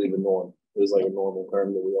was totally the norm. It was like a normal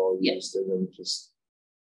term that we all used, and then just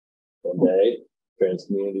one day, trans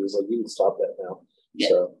community was like, you can stop that now. Yeah.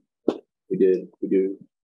 So we do.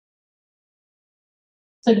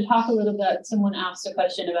 So to talk a little bit, someone asked a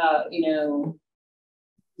question about, you know,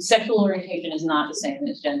 sexual orientation is not the same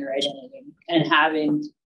as gender identity, and having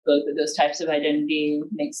both of those types of identity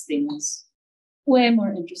makes things way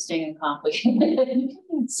more interesting and complicated.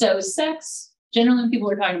 So sex, generally when people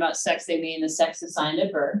are talking about sex, they mean the sex assigned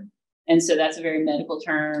at birth. And so that's a very medical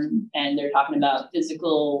term, and they're talking about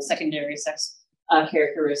physical secondary sex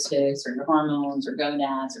characteristics or your hormones or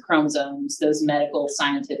gonads or chromosomes, those medical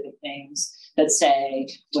scientific things that say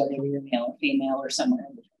whether you're male or female or somewhere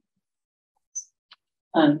in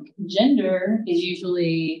between. Gender is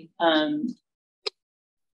usually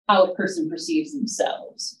how a person perceives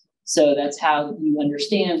themselves. So that's how you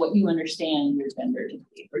understand what you understand your gender to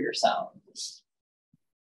be for yourself.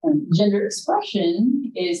 Gender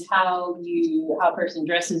expression is how a person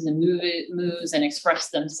dresses and moves and express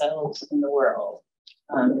themselves in the world.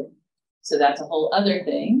 So that's a whole other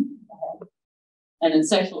thing. And then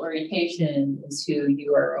sexual orientation is who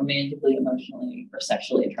you are romantically, emotionally, or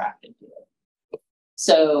sexually attracted to.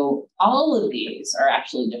 So all of these are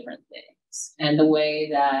actually different things. And the way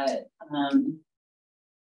that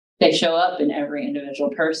they show up in every individual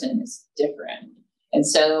person is different. And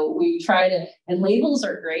so we try to, and labels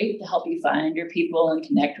are great to help you find your people and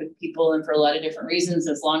connect with people, and for a lot of different reasons,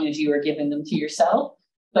 as long as you are giving them to yourself.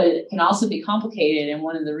 But it can also be complicated. And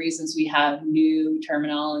one of the reasons we have new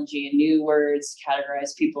terminology and new words to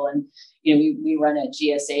categorize people, and, you know, we run a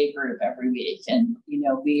GSA group every week, and, you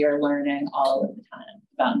know, we are learning all of the time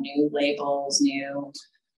about new labels, new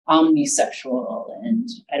omnisexual, and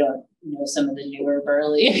I don't know some of the newer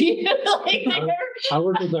burly. Like I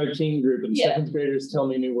work with our teen group, and seventh graders tell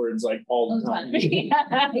me new words like all the time.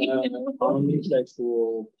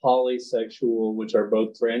 Omnisexual, polysexual, which are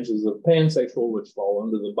both branches of pansexual, which fall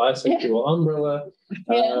under the bisexual umbrella.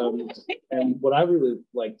 And what I really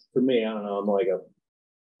like, for me, I don't know, I'm like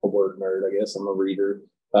a word nerd, I guess. I'm a reader.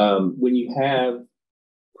 When you have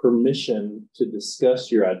permission to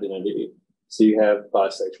discuss your identity. So you have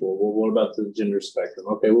bisexual. Well, what about the gender spectrum?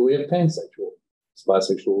 Okay, well, we have pansexual. It's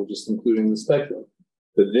bisexual, just including the spectrum.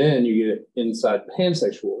 But then you get inside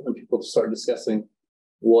pansexual, and people start discussing,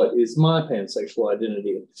 what is my pansexual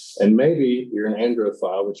identity? And maybe you're an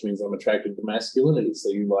androphile, which means I'm attracted to masculinity. So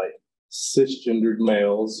you like cisgendered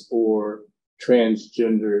males or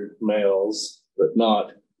transgendered males, but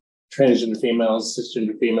not transgender females,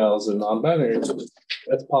 cisgender females, and non-binary.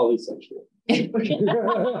 That's polysexual. So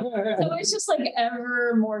it's just like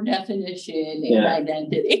ever more definition in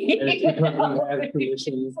identity. And it's because we have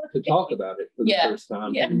permission to talk about it for the first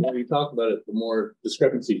time. The more you talk about it, the more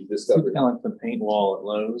discrepancies you discover. It's kind of like the paint wall at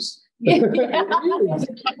Lowe's. It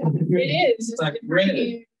is. It's like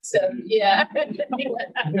red. So yeah.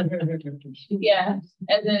 Yeah.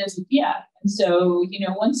 And then and so, you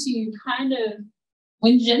know, once you kind of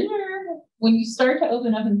when you start to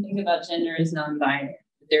open up and think about gender as non-binary,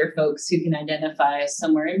 there are folks who can identify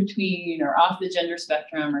somewhere in between or off the gender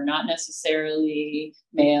spectrum or not necessarily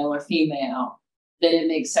male or female, then it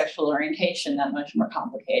makes sexual orientation that much more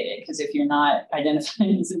complicated. Because if you're not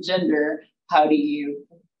identifying as a gender, how do you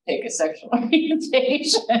pick a sexual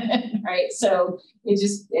orientation, right? So it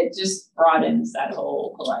just broadens that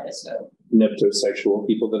whole kaleidoscope. Neptosexual,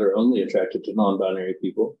 people that are only attracted to non-binary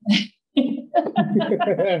people.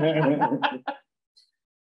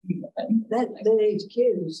 That age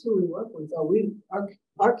kids who we work with,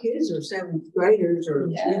 our kids are seventh graders, or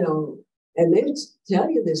you know, and they tell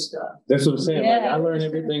you this stuff. That's what I'm saying. Like, I learn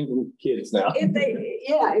everything from kids now. If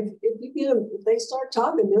you get them, if they start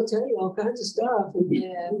talking, they'll tell you all kinds of stuff,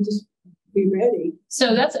 and just be ready.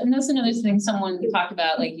 So that's another thing someone talked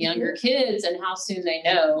about, like younger kids and how soon they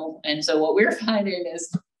know. And so what we're finding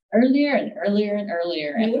is earlier and earlier and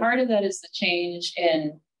earlier, and part of that is the change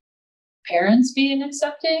in parents being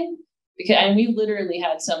accepting, and we literally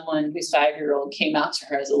had someone whose 5-year-old came out to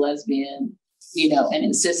her as a lesbian, you know, and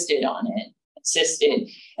insisted on it. insisted.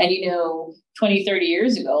 And, 20, 30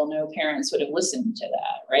 years ago, no parents would have listened to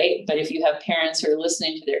that, right? But if you have parents who are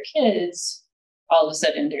listening to their kids, all of a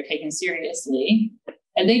sudden they're taken seriously.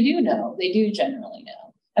 And they do generally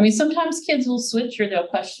know. I mean, sometimes kids will switch or they'll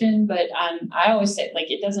question, but I always say,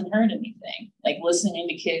 like, it doesn't hurt anything. Like listening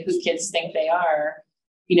to who kids think they are,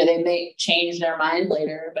 they may change their mind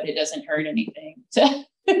later, but it doesn't hurt anything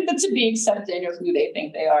to be accepting of who they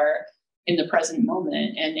think they are in the present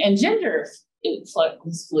moment. And gender is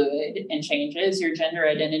fluid and changes. Your gender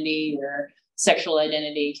identity, your sexual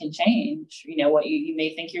identity can change. What you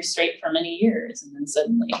may think you're straight for many years and then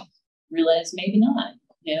suddenly realize maybe not,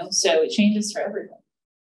 so it changes for everyone.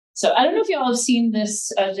 So I don't know if you all have seen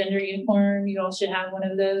this gender unicorn. You all should have one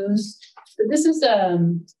of those. But this is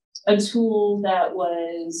a tool that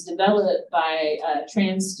was developed by a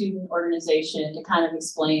trans student organization to kind of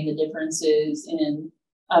explain the differences in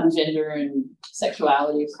gender and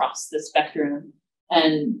sexuality across the spectrum.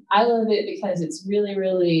 And I love it because it's really,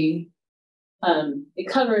 really, it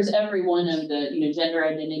covers every one of the, gender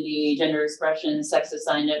identity, gender expression, sex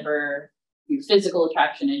assigned at birth, your physical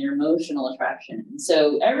attraction and your emotional attraction.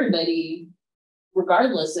 So everybody,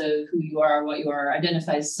 regardless of who you are, what you are,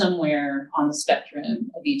 identifies somewhere on the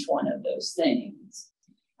spectrum of each one of those things.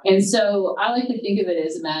 And so I like to think of it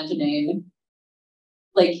as imagining,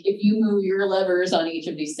 like, if you move your levers on each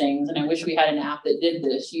of these things, and I wish we had an app that did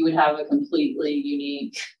this, you would have a completely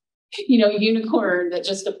unique, unicorn that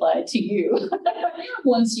just applied to you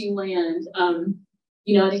once you land.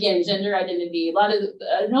 And again, gender identity,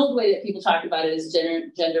 an old way that people talk about it is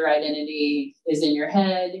gender identity is in your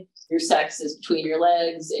head, your sex is between your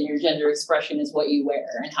legs, and your gender expression is what you wear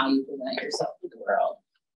and how you present yourself to the world.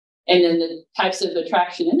 And then the types of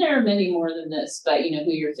attraction, and there are many more than this, but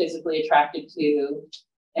who you're physically attracted to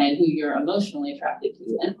and who you're emotionally attracted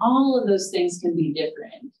to. And all of those things can be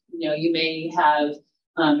different. You may have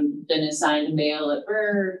been assigned a male at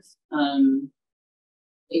birth.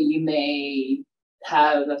 You may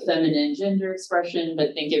have a feminine gender expression,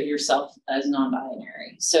 but think of yourself as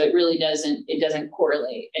non-binary. So it really doesn't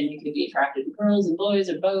correlate. And you can be attracted to girls and boys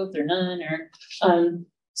or both or none or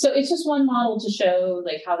so it's just one model to show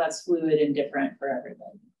like how that's fluid and different for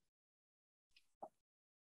everybody.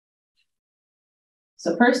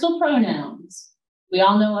 So personal pronouns. We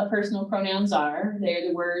all know what personal pronouns are. They're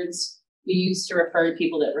the words we use to refer to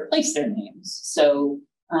people that replace their names. So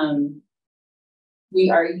we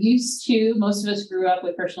are used to, most of us grew up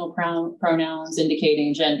with personal pronouns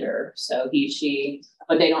indicating gender. So he, she,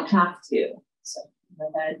 but they don't have to.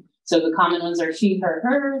 So the common ones are she, her,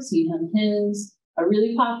 hers, he, him, his. A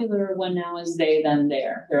really popular one now is they, them,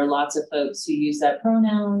 their. There are lots of folks who use that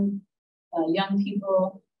pronoun. Young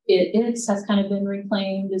people, it's has kind of been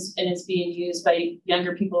reclaimed and it's being used by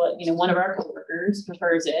younger people. One of our coworkers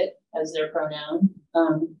prefers it as their pronoun.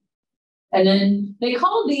 And then they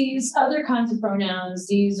call these other kinds of pronouns,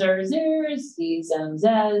 these are theirs, these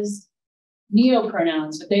zes,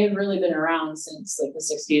 neopronouns, but they have really been around since like the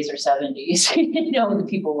 60s or 70s. The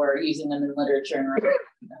people were using them in literature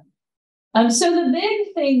and so the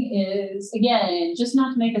big thing is, again, just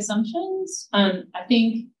not to make assumptions. I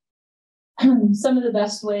think some of the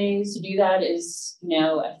best ways to do that is,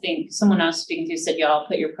 I think someone I was speaking to said, y'all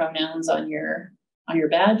put your pronouns on your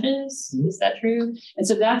badges. Is that true? And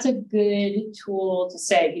so that's a good tool to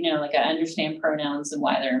say, like I understand pronouns and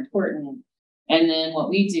why they're important. And then what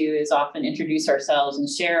we do is often introduce ourselves and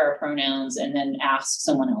share our pronouns and then ask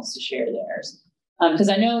someone else to share theirs. Because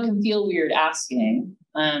I know it can feel weird asking,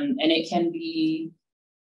 and it can be,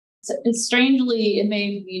 it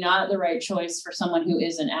may be not the right choice for someone who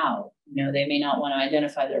isn't out. They may not want to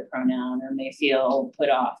identify their pronoun or may feel put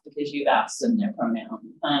off because you've asked them their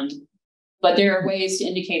pronoun. But there are ways to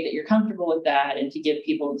indicate that you're comfortable with that and to give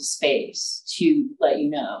people the space to let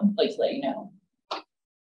you know.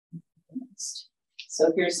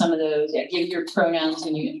 So here's some of those. Yeah, give your pronouns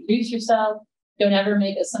when you introduce yourself. Don't ever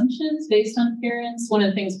make assumptions based on appearance. One of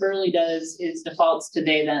the things Burley does is defaults to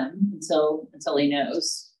they, them until he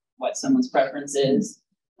knows what someone's preference is.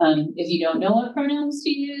 If you don't know what pronouns to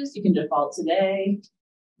use, you can default to they.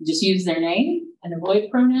 Just use their name and avoid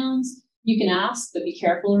pronouns. You can ask, but be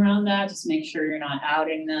careful around that. Just make sure you're not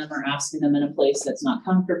outing them or asking them in a place that's not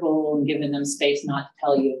comfortable and giving them space not to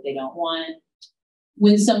tell you if they don't want.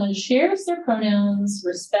 When someone shares their pronouns,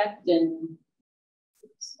 respect and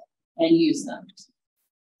use them.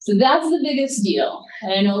 So that's the biggest deal.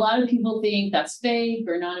 And I know a lot of people think that's fake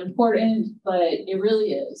or not important, but it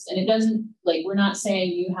really is. And it doesn't, we're not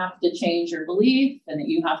saying you have to change your belief and that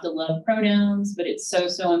you have to love pronouns, but it's so,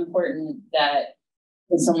 so important that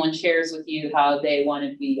when someone shares with you how they want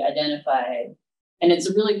to be identified, And it's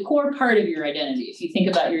a really core part of your identity. If you think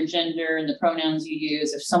about your gender and the pronouns you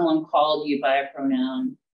use, if someone called you by a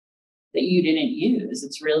pronoun that you didn't use,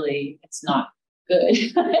 it's not good.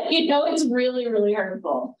 It's really, really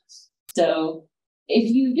hurtful. So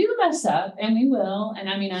if you do mess up, and we will, and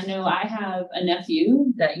I mean, I know I have a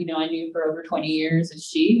nephew that, I knew for over 20 years as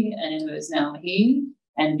she, and it was now he.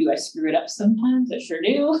 And do I screw it up sometimes? I sure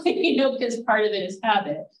do, because part of it is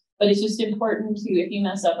habit. But it's just important to, if you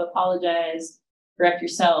mess up, apologize, correct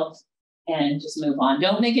yourself, and just move on.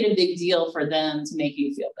 Don't make it a big deal for them to make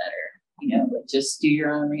you feel better. But just do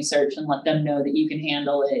your own research and let them know that you can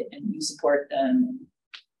handle it and you support them,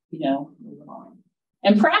 move on.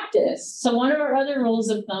 And practice. So one of our other rules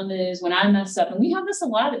of thumb is when I mess up, and we have this a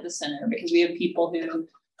lot at the center because we have people who,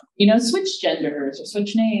 switch genders or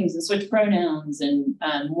switch names and switch pronouns. And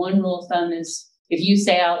one rule of thumb is if you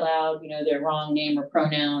say out loud, their wrong name or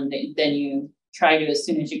pronoun, then you try to, as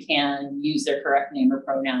soon as you can, use their correct name or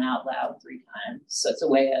pronoun out loud 3 times. So it's a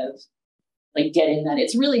way of getting that.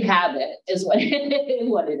 It's really habit is what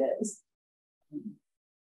it is.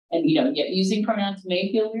 And, using pronouns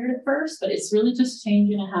may feel weird at first, but it's really just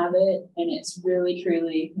changing a habit. And it's really,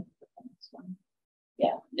 truly,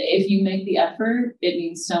 yeah. If you make the effort, it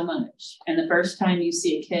means so much. And the first time you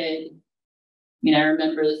see a kid, I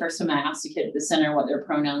remember the first time I asked a kid at the center what their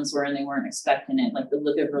pronouns were and they weren't expecting it, the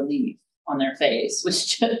look of relief on their face was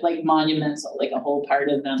just monumental. A whole part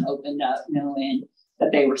of them opened up knowing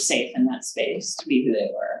that they were safe in that space to be who they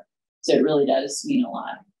were. So it really does mean a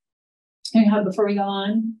lot. Before we go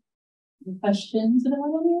on, any questions about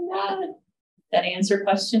any of that? That answer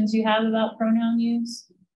questions you have about pronoun use?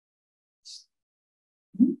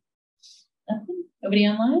 Nothing? Nobody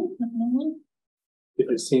online? Nothing online? If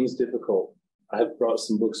it seems difficult, I've brought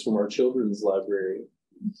some books from our children's library.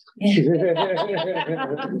 Explain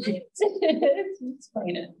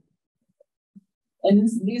it. And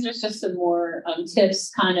these are just some more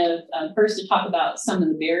tips, first to talk about some of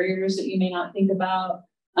the barriers that you may not think about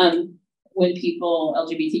when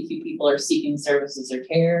LGBTQ people are seeking services or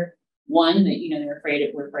care. One, that,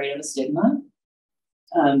 we're afraid of a stigma.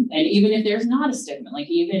 And even if there's not a stigma,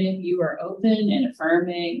 even if you are open and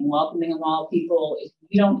affirming and welcoming of all people, if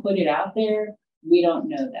you don't put it out there, we don't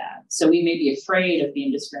know that. So we may be afraid of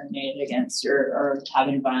being discriminated against or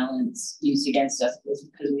having violence used against us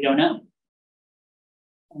because we don't know.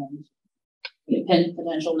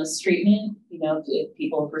 Potential mistreatment, if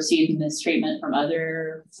people have received mistreatment from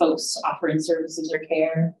other folks offering services or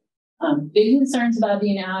care. Big concerns about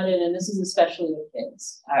being outed, and this is especially with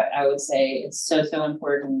kids. I would say it's so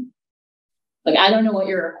important. I don't know what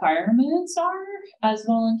your requirements are as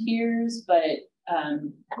volunteers, but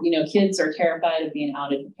kids are terrified of being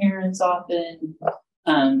outed to parents often.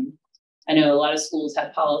 I know a lot of schools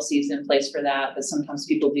have policies in place for that, but sometimes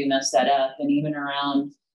people do mess that up. And even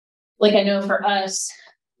around, I know for us,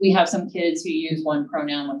 we have some kids who use one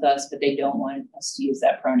pronoun with us, but they don't want us to use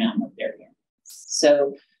that pronoun with their parents.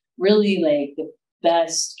 So really, the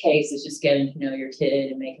best case is just getting to know your kid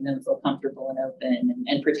and making them feel comfortable and open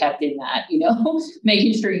and protecting that,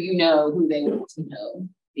 making sure you know who they want to know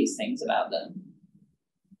these things about them.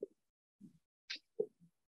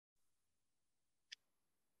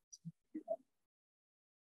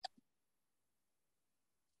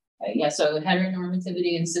 Yeah, so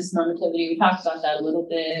heteronormativity and cisnormativity, we talked about that a little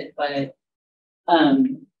bit, but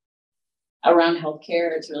around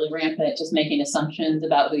healthcare, it's really rampant, just making assumptions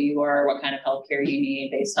about who you are, what kind of healthcare you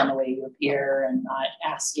need based on the way you appear and not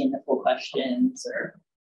asking the full questions or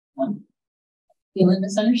feeling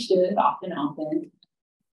misunderstood often.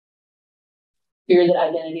 Fear that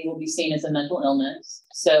identity will be seen as a mental illness.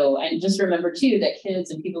 So, and just remember too, that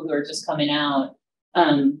kids and people who are just coming out,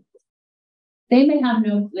 they may have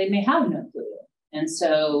no clue. And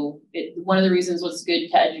so one of the reasons what's good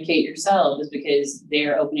to educate yourself is because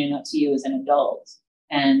they're opening up to you as an adult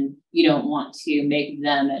and you don't want to make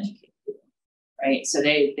them educate you, right? So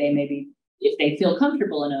they may be, if they feel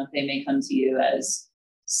comfortable enough, they may come to you as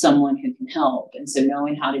someone who can help. And so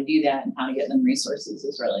knowing how to do that and how to get them resources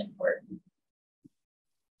is really important.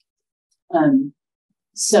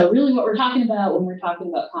 So really what we're talking about when we're talking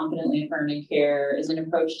about confidently affirming care is an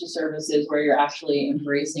approach to services where you're actually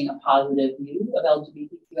embracing a positive view of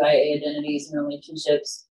LGBTQIA identities and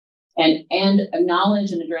relationships and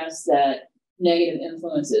acknowledge and address that negative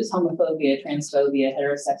influences, homophobia, transphobia,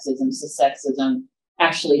 heterosexism, cissexism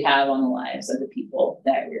actually have on the lives of the people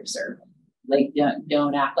that you're serving.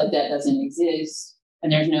 Don't act like that doesn't exist.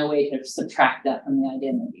 And there's no way to subtract that from the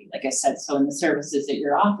identity. Like I said, so in the services that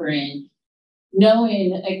you're offering,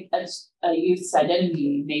 knowing a youth's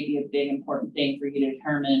identity may be a big important thing for you to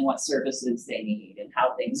determine what services they need and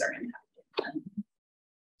how things are impacting them.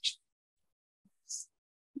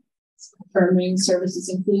 Affirming services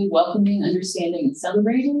include welcoming, understanding, and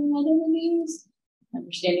celebrating identities,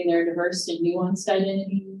 understanding their diverse and nuanced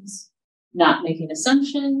identities, not making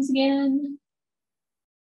assumptions again,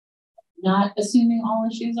 not assuming all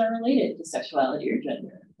issues are related to sexuality or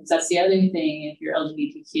gender. Because that's the other thing, if you're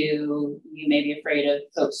LGBTQ, you may be afraid of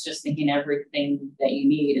folks just thinking everything that you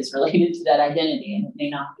need is related to that identity, and it may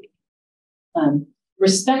not be.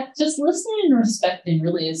 Respect, just listening and respecting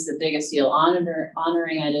really is the biggest deal.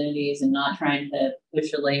 Honoring identities and not trying to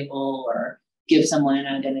push a label or give someone an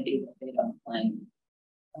identity that they don't claim.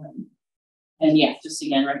 And yeah, just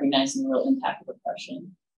again, recognizing the real impact of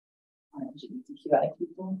oppression on LGBTQI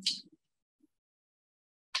people.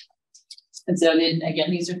 And so then again,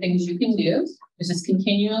 these are things you can do, is just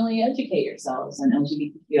continually educate yourselves on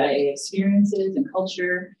LGBTQIA experiences and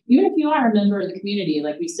culture. Even if you are a member of the community,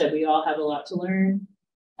 like we said, we all have a lot to learn.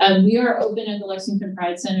 We are open at the Lexington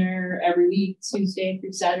Pride Center every week, Tuesday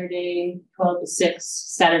through Saturday, 12 to 6.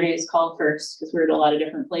 Saturday is called first because we're at a lot of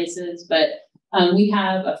different places, but we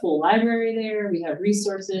have a full library there. We have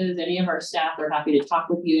resources. Any of our staff are happy to talk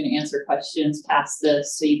with you and answer questions past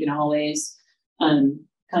this, so you can always come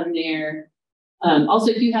there. Also,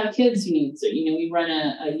 if you have kids who need, so we run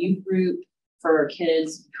a youth group for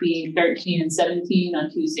kids between 13 and 17 on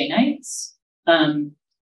Tuesday nights.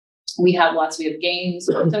 We have games,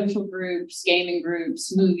 social groups, gaming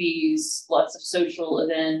groups, movies, lots of social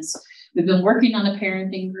events. We've been working on a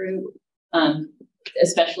parenting group,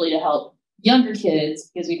 especially to help younger kids,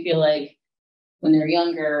 because we feel like when they're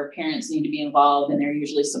younger, parents need to be involved and they're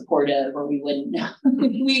usually supportive, or we wouldn't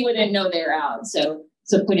know they're out. So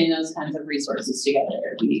putting those kinds of resources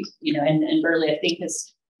together, and Burley, I think,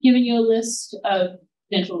 has given you a list of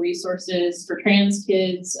potential resources for trans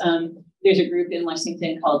kids. There's a group in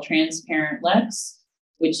Lexington called Transparent Lex,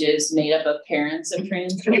 which is made up of parents of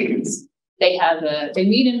trans kids. They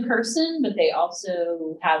meet in person, but they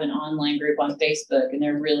also have an online group on Facebook, and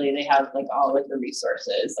they have like all of the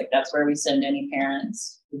resources. Like that's where we send any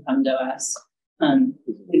parents who come to us who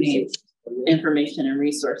need information and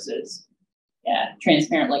resources. Yeah,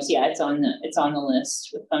 Transparent Lex. Yeah, it's on the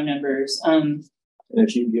list with phone numbers. And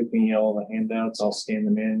if you give me all the handouts, I'll scan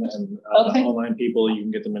them in, and online people, you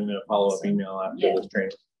can get them in a follow-up email after this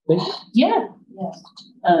training. Thank you.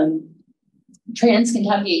 Yeah. Trans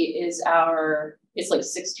Kentucky is it's like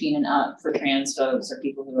 16 and up for trans folks or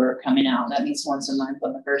people who are coming out. That meets once a month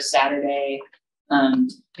on the first Saturday. And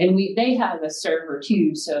they have a server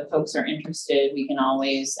too, so if folks are interested, we can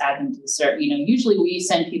always add them to the server. Usually we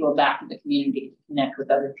send people back to the community to connect with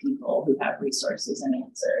other people who have resources and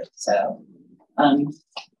answers. So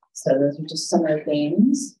those are just some of the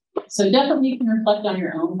things. So definitely you can reflect on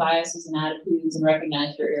your own biases and attitudes and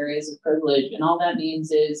recognize your areas of privilege. And all that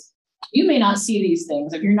means is you may not see these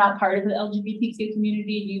things. If you're not part of the LGBTQ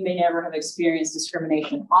community, you may never have experienced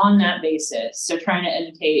discrimination on that basis. So trying to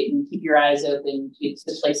educate and keep your eyes open to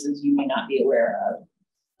the places you may not be aware of.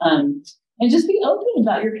 And just be open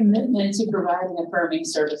about your commitment to providing affirming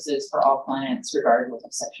services for all clients, regardless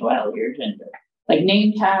of sexuality or gender. Like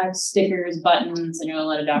name tags, stickers, buttons. I know a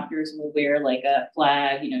lot of doctors will wear like a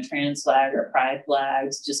flag, trans flag or pride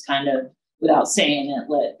flags, just kind of without saying it,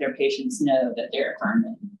 let their patients know that they're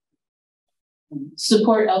affirming.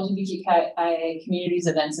 Support LGBTQIA communities,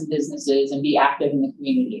 events, and businesses, and be active in the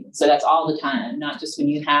community. So that's all the time, not just when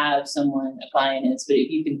you have someone, a client is, but if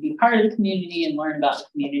you can be part of the community and learn about the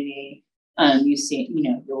community,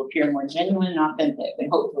 you'll appear more genuine and authentic, and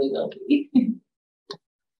hopefully will be.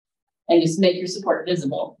 And just make your support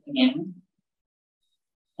visible again.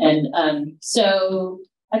 And so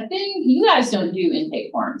I think you guys don't do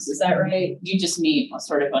intake forms, is that right? You just meet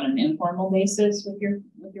sort of on an informal basis with your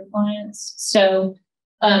clients. So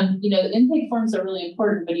the intake forms are really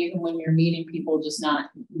important, but even when you're meeting people, just not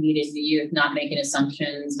meeting the youth, not making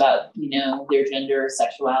assumptions about their gender or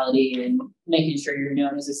sexuality, and making sure you're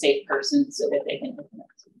known as a safe person so that they can connect.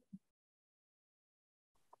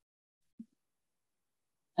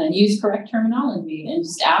 And use correct terminology and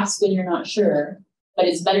just ask when you're not sure. But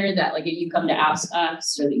it's better that if you come to ask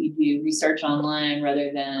us or that you do research online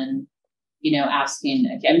rather than,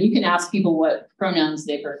 asking. You can ask people what pronouns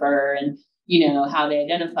they prefer and, how they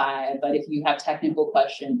identify. But if you have technical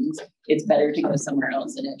questions, it's better to go somewhere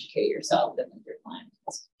else and educate yourself than with your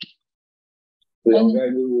clients.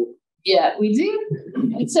 Yeah, we do.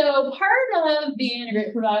 And so part of being a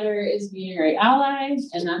great provider is being a great ally.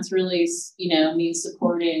 And that's really, means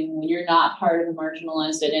supporting when you're not part of a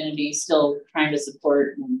marginalized identity, still trying to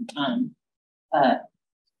support and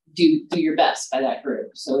do your best by that group.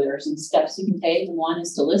 So there are some steps you can take. And one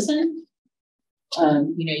is to listen.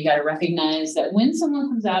 You got to recognize that when someone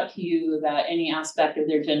comes out to you about any aspect of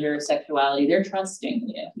their gender or sexuality, they're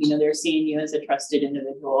trusting you. They're seeing you as a trusted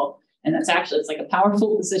individual. And that's actually, it's like a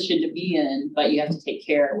powerful position to be in, but you have to take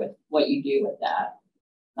care with what you do with that.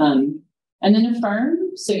 And then affirm.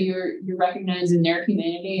 So you're recognizing their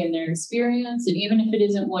humanity and their experience. And even if it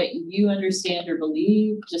isn't what you understand or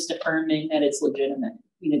believe, just affirming that it's legitimate,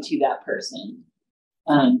 to that person.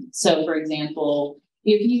 So for example,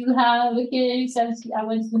 if you have a kid who says, I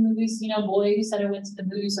went to the movies, boy who said I went to the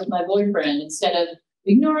movies with my boyfriend, instead of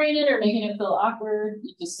ignoring it or making it feel awkward,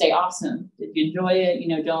 you just say, awesome. If you enjoy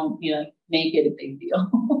it, don't make it a big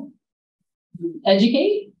deal.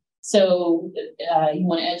 Educate. So you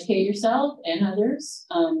want to educate yourself and others,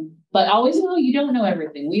 but always know you don't know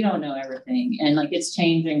everything. We don't know everything, and it's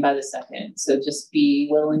changing by the second. So just be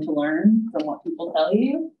willing to learn from what people tell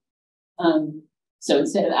you. So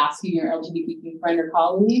instead of asking your LGBTQ friend or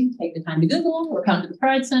colleague, take the time to Google or come to the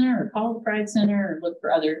Pride Center or call the Pride Center or look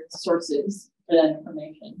for other sources for that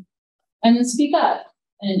information. And then speak up.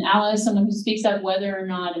 And ally is someone who speaks up whether or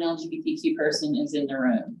not an LGBTQ person is in the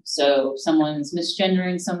room. So if someone's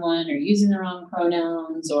misgendering someone or using the wrong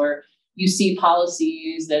pronouns, or you see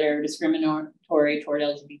policies that are discriminatory toward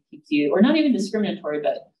LGBTQ, or not even discriminatory,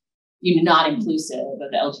 but not inclusive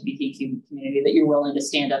of the LGBTQ community, that you're willing to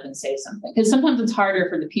stand up and say something. Because sometimes it's harder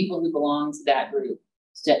for the people who belong to that group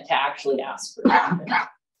to actually ask for something.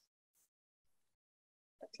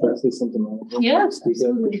 Can I say something on that? Yeah,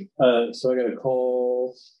 absolutely. So I got a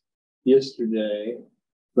call yesterday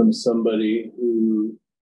from somebody who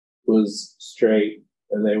was straight,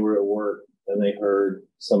 and they were at work and they heard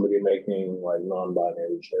somebody making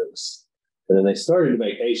non-binary jokes. And then they started to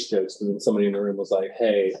make ace jokes, and then somebody in the room was like,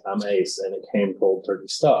 hey, I'm ace, and it came cold turkey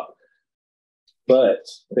stop. But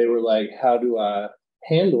they were like, how do I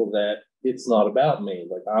handle that? It's not about me.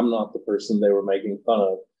 I'm not the person they were making fun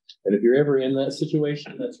of. And if you're ever in that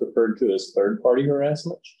situation, that's referred to as third-party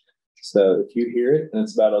harassment. So if you hear it and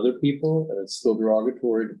it's about other people and it's still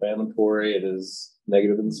derogatory, defamatory, it is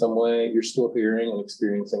negative in some way, you're still hearing and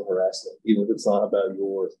experiencing harassment, even if it's not about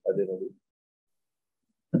your identity.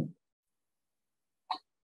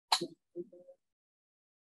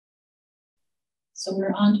 So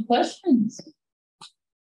we're on to questions.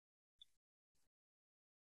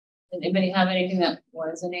 Does anybody have anything that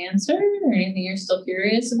wasn't answered, or anything you're still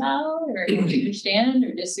curious about, or don't understand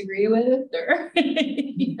or disagree with, or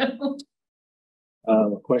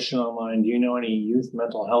A question online: do you know any youth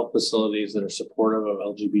mental health facilities that are supportive of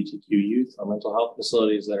LGBTQ youth, or mental health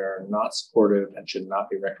facilities that are not supportive and should not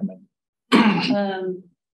be recommended?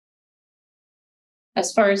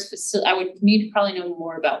 As far as I would need to probably know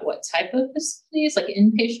more about what type of facilities, like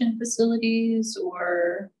inpatient facilities,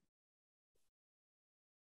 or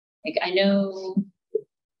I know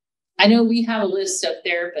we have a list of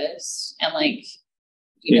therapists and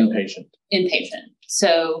inpatient.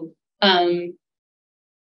 So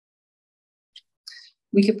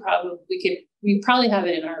we probably have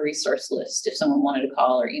it in our resource list if someone wanted to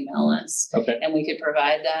call or email us. Okay. And we could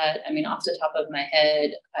provide that. I mean, off the top of my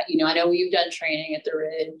head, I know we've done training at the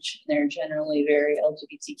Ridge. They're generally very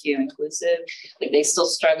LGBTQ inclusive. They still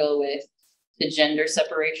struggle with the gender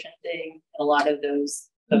separation thing. A lot of those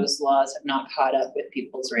laws have not caught up with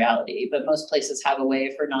people's reality, but most places have a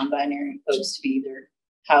way for non-binary folks to be either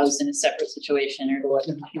housed in a separate situation or to let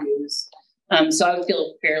them choose. So I would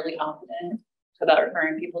feel fairly confident about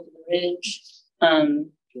referring people to the Ridge.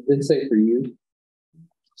 Did it say for you?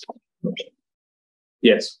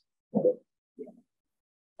 Yes.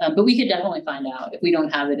 But we could definitely find out. If we don't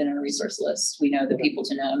have it in our resource list, we know the people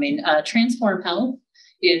to know. I mean, Transform Health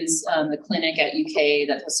is the clinic at UK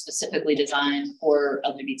that was specifically designed for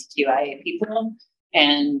LGBTQIA people.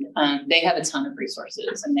 And they have a ton of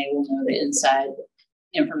resources, and they will know the inside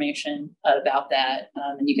information about that.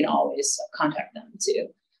 And you can always contact them too.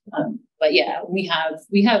 But yeah, we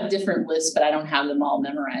have different lists, but I don't have them all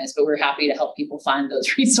memorized, but we're happy to help people find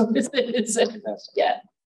those resources. Yeah.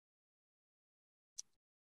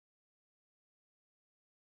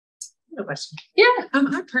 No question. Yeah.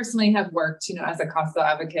 I personally have worked, as a CASA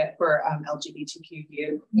advocate for LGBTQ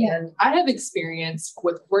youth. Yeah. And I have experience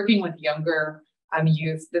with working with younger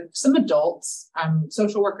youth. Some adults,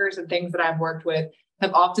 social workers and things that I've worked with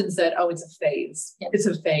have often said, oh, it's a phase. Yeah. It's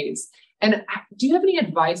a phase. And do you have any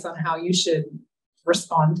advice on how you should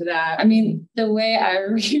respond to that? I mean, the way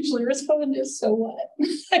I usually respond is, so what?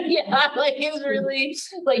 Yeah, it's really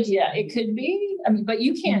yeah, it could be. I mean, but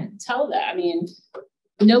you can't tell that. I mean,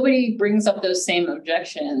 nobody brings up those same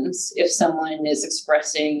objections if someone is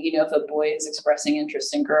expressing, if a boy is expressing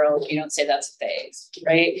interest in girls, you don't say that's a phase,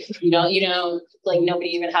 right? Like nobody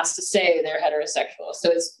even has to say they're heterosexual. So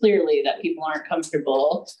it's clearly that people aren't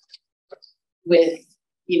comfortable with,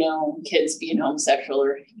 kids being homosexual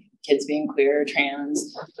or kids being queer or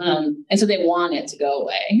trans. And so they want it to go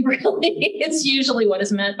away, really. It's usually what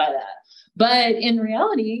is meant by that. But in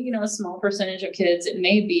reality, a small percentage of kids, it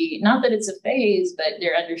may be, not that it's a phase, but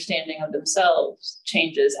their understanding of themselves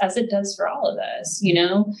changes, as it does for all of us,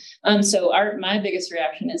 So my biggest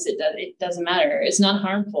reaction is it doesn't matter. It's not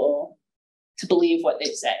harmful to believe what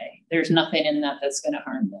they say. There's nothing in that that's going to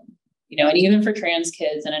harm them, and even for trans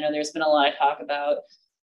kids, and I know there's been a lot of talk about,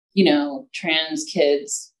 trans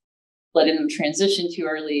kids, letting them transition too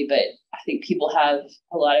early, but I think people have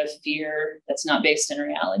a lot of fear that's not based in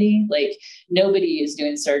reality. Like nobody is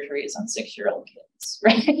doing surgeries on 6-year-old kids,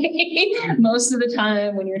 right? Most of the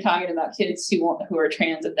time when you're talking about kids who are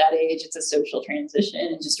trans at that age, it's a social transition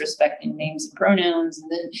and just respecting names and pronouns.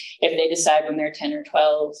 And then if they decide when they're 10 or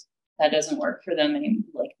 12, that doesn't work for them anymore,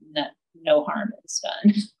 like no harm is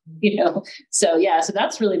done, So so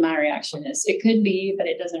that's really my reaction is it could be, but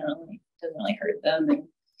it doesn't really hurt them. And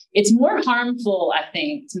it's more harmful, I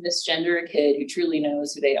think, to misgender a kid who truly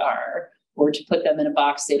knows who they are or to put them in a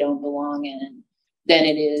box they don't belong in than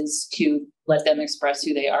it is to let them express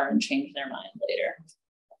who they are and change their mind later.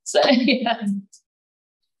 So, yeah.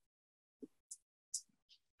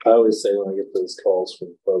 I always say when I get those calls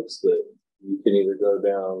from folks that you can either go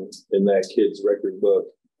down in that kid's record book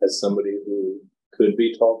as somebody who could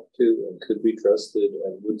be talked to and could be trusted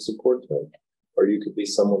and would support them, or you could be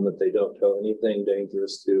someone that they don't tell anything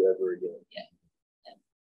dangerous to ever again.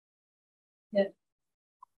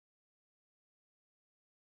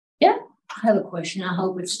 Yeah. I have a question. I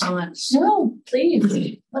hope it's not. No,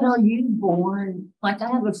 please. But are you born? Like I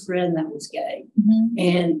have a friend that was gay,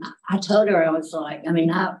 and I told her, I was like,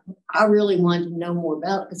 I really wanted to know more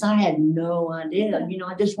about it because I had no idea.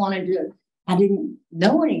 I just wanted to. I didn't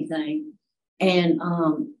know anything, and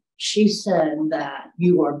she said that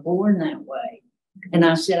you are born that way. And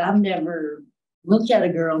I said, I've never looked at a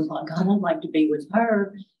girl and thought, God, I'd like to be with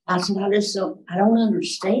her. I said, I don't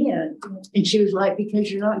understand. And she was like,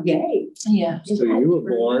 because you're not gay. Yeah. So you were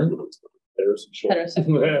born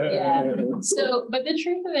heterosexual. Yeah. So, but the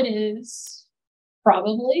truth of it is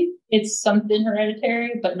probably it's something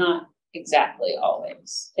hereditary, but not exactly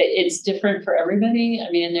always. It's different for everybody.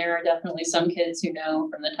 And there are definitely some kids who know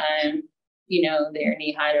from the time they're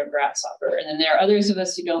knee-high to a grasshopper. And then there are others of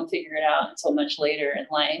us who don't figure it out until much later in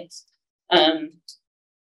life.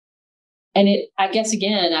 And I guess,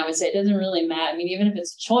 again, I would say it doesn't really matter. Even if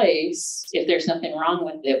it's choice, if there's nothing wrong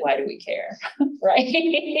with it, why do we care?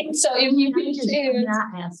 Right? So if you can choose. Not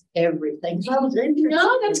ask everything. So I was interested.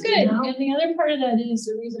 No, that's good. And the other part of that is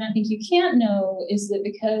the reason I think you can't know is that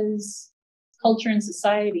because culture and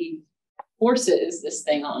society forces this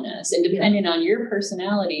thing on us, and depending on your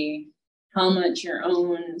personality, how much your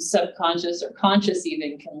own subconscious or conscious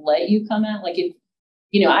even can let you come out. Like if,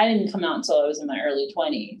 I didn't come out until I was in my early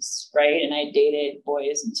 20s, right? And I dated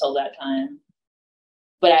boys until that time.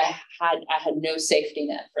 But I had no safety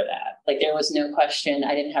net for that. Like there was no question.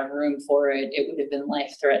 I didn't have room for it. It would have been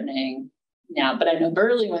life-threatening now. But I know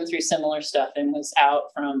Burley went through similar stuff and was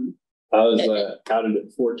out from. I was outed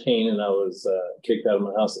at 14 and I was kicked out of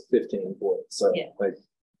my house at 15 for it. So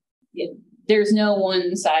there's no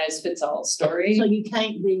one size fits all story. So you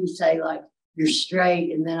can't say like you're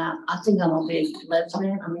straight and then I think I'm a big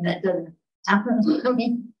lesbian. That doesn't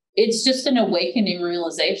happen. It's just an awakening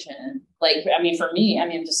realization. Like, for me,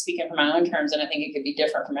 I'm just speaking from my own terms, and I think it could be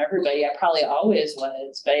different from everybody. I probably always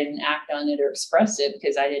was, but I didn't act on it or express it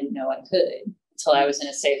because I didn't know I could until I was in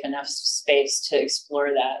a safe enough space to explore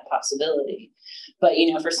that possibility. But,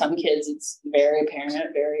 for some kids, it's very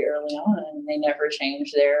apparent very early on, and they never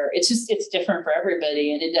change it's different for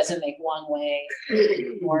everybody, and it doesn't make one way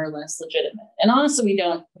more or less legitimate. And honestly, we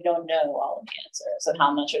don't know all of the answers of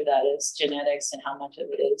how much of that is genetics and how much of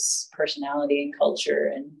it is personality and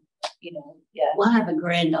culture. And, Well, I have a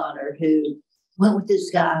granddaughter who went with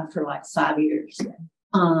this guy for like 5 years.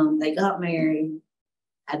 They got married,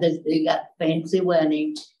 they got a fancy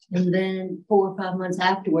wedding. And then 4 or 5 months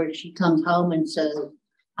afterwards, she comes home and says,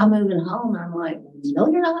 I'm moving home. And I'm like,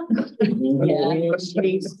 no, you're not.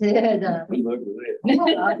 She said,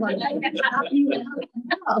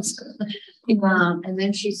 and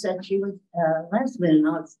then she said she was lesbian.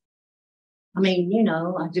 And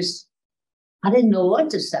I didn't know what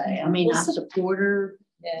to say. I support her.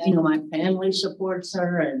 Yeah. My family supports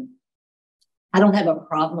her. And I don't have a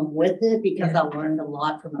problem with it because I learned a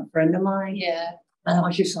lot from a friend of mine. Yeah. But I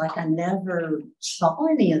was just like, I never saw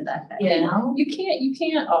any of that. Yeah, You know? you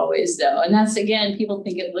can't always though. And that's, again, people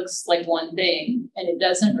think it looks like one thing and it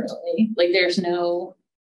doesn't really. Like there's no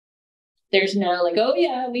like, oh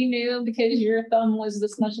yeah, we knew because your thumb was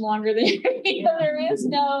this much longer than there is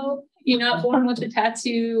no, you're not born with a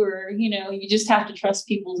tattoo, or, you just have to trust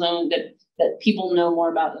people's own, that people know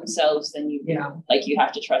more about themselves than you do. Yeah. Like you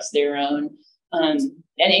have to trust their own. And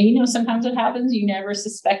sometimes it happens, you never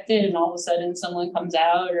suspect it, and all of a sudden someone comes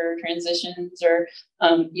out or transitions, or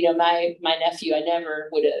my nephew, I never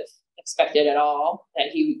would have expected at all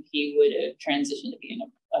that he would have transitioned to being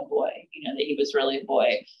a boy, that he was really a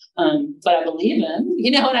boy. But I believe him,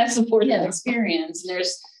 and I support that experience. And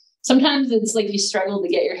sometimes it's like you struggle to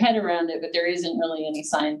get your head around it, but there isn't really any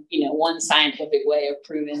one scientific way of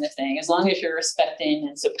proving the thing. As long as you're respecting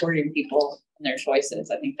and supporting people and their choices,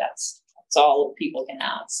 I think that's all people can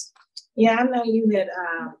ask. Yeah, I know you had,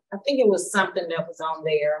 I think it was something that was on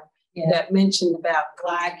there that mentioned about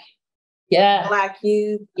Black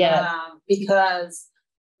youth. Because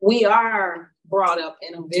we are brought up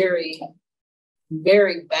in a very,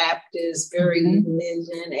 very Baptist, very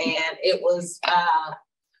religion, and it was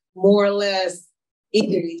more or less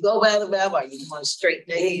either you go by the Bible or you going straight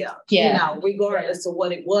to hell, regardless of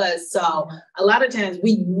what it was. So a lot of times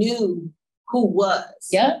we knew who was.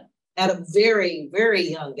 At a very,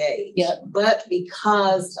 very young age. But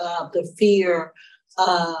because of the fear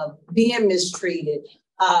of being mistreated,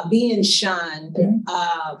 being shunned,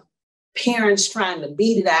 parents trying to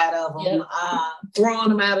beat it out of them, throwing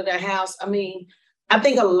them out of their house. I mean, I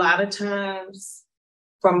think a lot of times,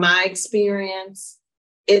 from my experience,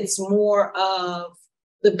 it's more of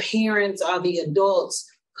the parents or the adults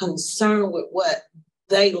concerned with what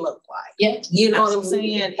they look like. You know what I'm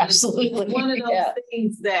saying? Absolutely. It's one of those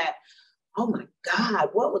things that, oh my God,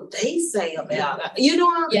 what would they say about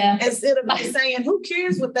it? Instead of saying, who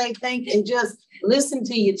cares what they think, and just listen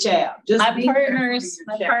to your child. My partner's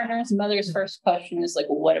mother's first question is like,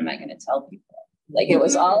 well, what am I going to tell people? Like it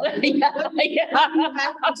was all, So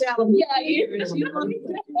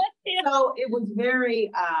it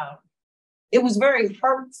was very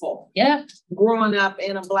hurtful. Growing up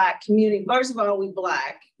in a Black community. First of all, we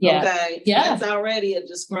Black. Okay. That's already a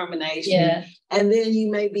discrimination. And then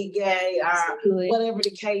you may be gay or whatever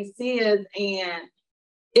the case is. And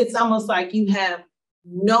it's almost like you have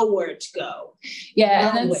nowhere to go.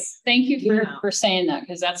 And thank you for saying that,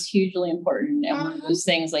 because that's hugely important. And one of those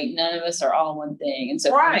things, like none of us are all one thing. And so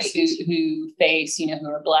folks who face, who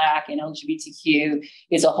are Black and LGBTQ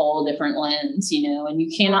is a whole different lens, and you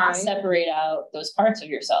cannot separate out those parts of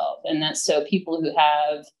yourself. And that's so people who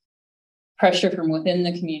have pressure from within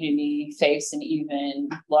the community face an even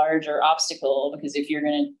larger obstacle, because if you're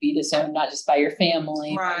going to be disowned, not just by your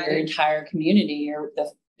family, but your entire community, or the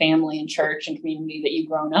family and church and community that you've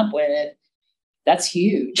grown up with, that's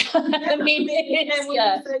huge. I mean, and when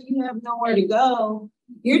you say you have nowhere to go,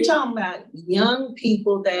 you're talking about young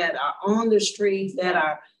people that are on the streets, that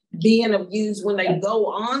are being abused when they go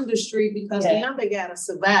on the street, because now they got to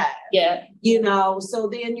survive. So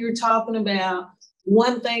then you're talking about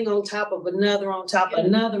one thing on top of another on top of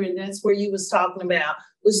another. And that's where you was talking about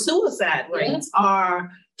the suicide rates are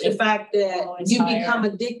the fact that you become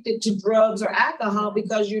addicted to drugs or alcohol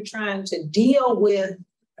because you're trying to deal with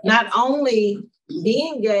not only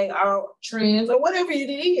being gay or trans or whatever it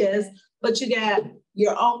is, but you got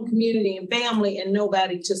your own community and family and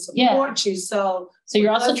nobody to support you. So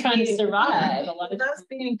you're also trying to survive. A lot of us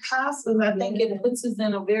being CASAs, I think it puts us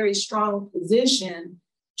in a very strong position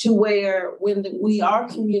to where when we are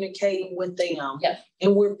communicating with them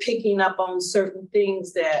and we're picking up on certain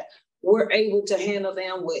things, that we're able to handle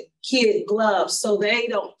them with kid gloves, so they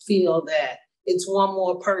don't feel that it's one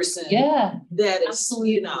more person that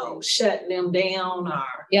is, shutting them down.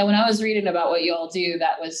 Or when I was reading about what you all do,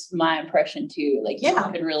 that was my impression too. Like you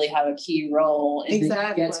could really have a key role in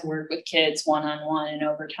get to work with kids one-on-one and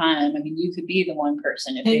over time. I mean, you could be the one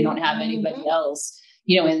person if they don't have anybody else,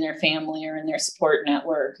 in their family or in their support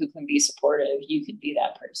network who can be supportive. You could be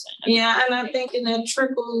that person. And I think that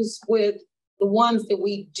trickles with the ones that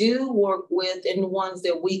we do work with, and the ones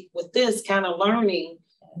that with this kind of learning,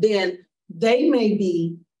 then they may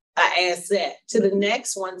be an asset to the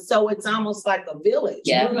next one. So it's almost like a village.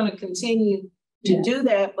 We're going to continue to do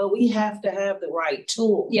that, but we have to have the right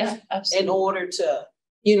tools in order to,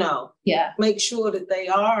 make sure that they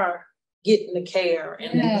are getting the care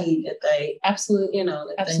and the need that they absolutely.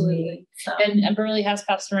 They need. So. And Burley has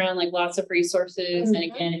passed around like lots of resources. And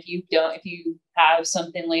again, if you have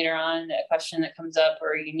something later on, a question that comes up,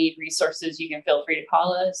 or you need resources, you can feel free to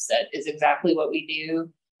call us. That is exactly what we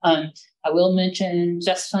do. I will mention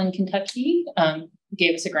Just Fund Kentucky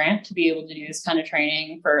gave us a grant to be able to do this kind of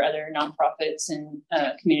training for other nonprofits and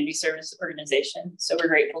community service organizations. So we're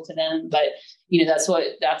grateful to them. But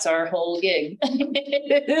that's our whole gig.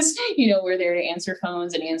 We're there to answer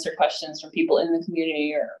phones and answer questions from people in the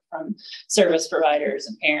community or from service providers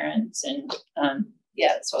and parents, and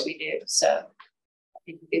that's what we do. So I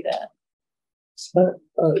think we do that.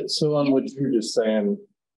 So on what you were just saying,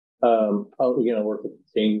 work with the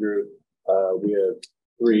teen group. We have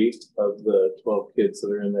 3 of the 12 kids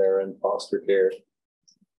that are in there in foster care.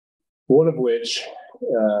 One of which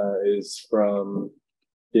is from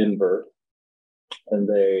Denver, and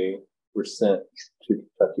they were sent to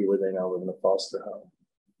Kentucky, where they now live in a foster home.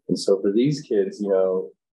 And so for these kids,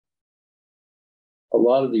 a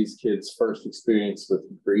lot of these kids' first experience with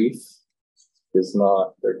grief is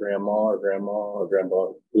not their grandma or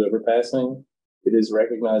grandpa, whoever passing. It is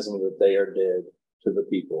recognizing that they are dead to the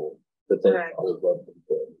people that they always loved them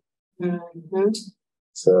for.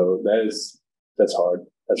 So that's hard.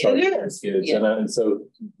 That's hard for kids. Yeah. And so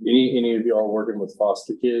any of y'all working with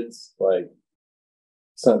foster kids,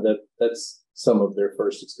 that's some of their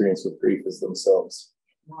first experience with grief is themselves.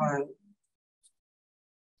 Right.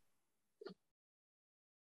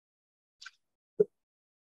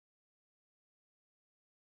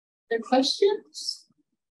 Other questions?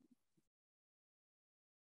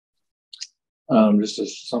 Just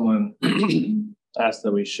as someone asked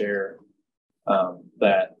that we share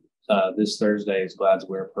that this Thursday is Glad to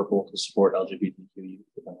Wear Purple to support LGBTQ youth.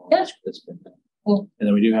 That's been cool. And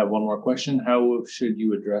then we do have one more question. How should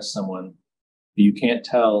you address someone who you can't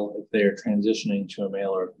tell if they are transitioning to a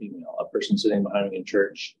male or a female? A person sitting behind me in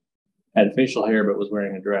church had facial hair but was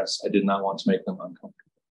wearing a dress. I did not want to make them uncomfortable.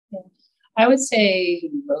 Yeah. I would say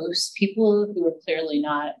most people who are clearly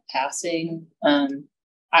not passing,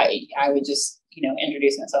 I would just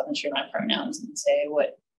introduce myself and share my pronouns and say,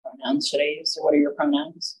 what pronouns should I use, or what are your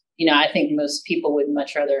pronouns? I think most people would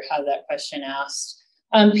much rather have that question asked.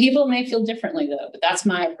 People may feel differently though, but that's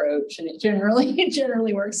my approach, and it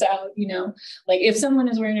generally works out. Like if someone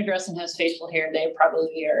is wearing a dress and has facial hair, they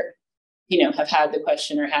probably are, have had the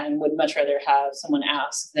question or would much rather have someone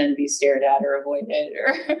ask than be stared at or avoided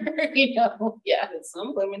or yeah. But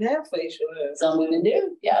some women have facial hair. Some women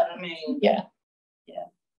do, yeah. Yeah.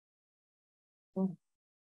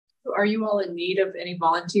 Are you all in need of any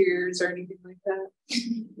volunteers or anything like that?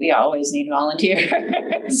 We always need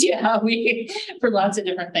volunteers. Yeah, for lots of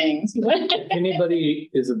different things. If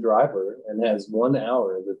anybody is a driver and has 1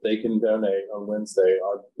 hour that they can donate on Wednesday,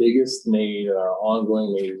 our biggest need, our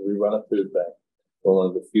ongoing need, is we run a food bank. We're one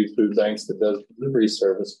of the few food banks that does delivery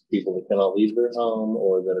service for people that cannot leave their home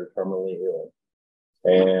or that are terminally ill.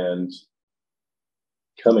 And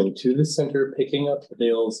coming to the center, picking up the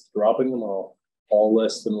meals, dropping them off, all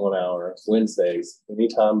less than 1 hour, Wednesdays,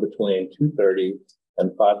 anytime between 2:30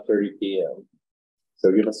 and 5:30 p.m.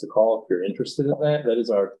 So give us a call if you're interested in that. That is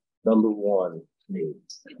our number one need.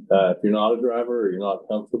 If you're not a driver or you're not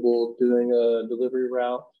comfortable doing a delivery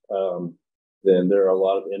route, then there are a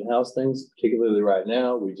lot of in-house things, particularly right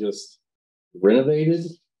now. We just renovated.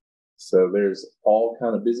 So there's all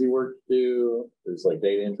kind of busy work to do. There's like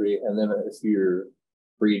data entry. And then if you're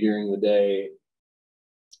free during the day,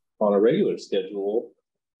 on a regular schedule,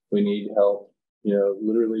 we need help,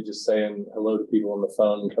 literally just saying hello to people on the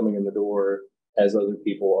phone and coming in the door as other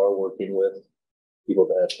people are working with people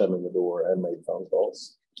that have come in the door and made phone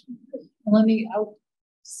calls.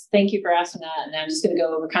 Thank you for asking that. And I'm just going to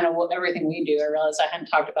go over kind of everything we do. I realized I hadn't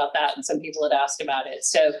talked about that and some people had asked about it.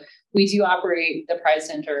 So we do operate the Pride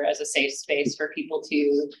Center as a safe space for people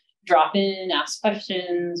to drop in, ask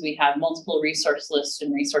questions. We have multiple resource lists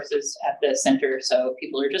and resources at the center. So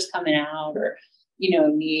people are just coming out or,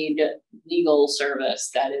 need legal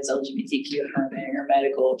service that is LGBTQ affirming or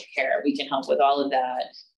medical care. We can help with all of that.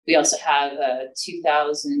 We also have a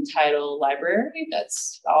 2000 title library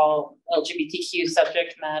that's all LGBTQ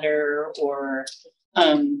subject matter or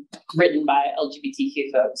written by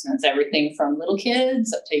LGBTQ folks. And that's everything from little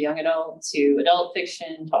kids up to young adult to adult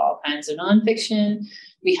fiction to all kinds of nonfiction.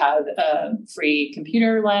 We have a free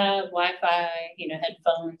computer lab, Wi-Fi,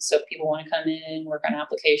 headphones. So if people want to come in, work on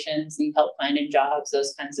applications, need help finding jobs,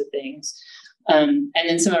 those kinds of things. And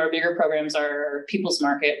then some of our bigger programs are People's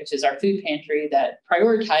Market, which is our food pantry that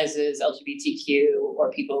prioritizes LGBTQ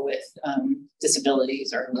or people with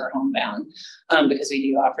disabilities or who are homebound, because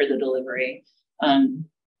we do offer the delivery.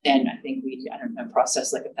 And I think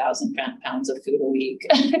process like 1,000 pounds of food a week,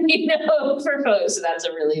 for folks. So that's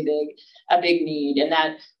a big need. And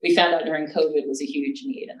that we found out during COVID was a huge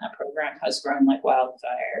need. And that program has grown like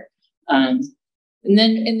wildfire. And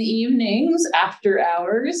then in the evenings, after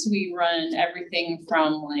hours, we run everything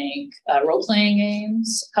from like role-playing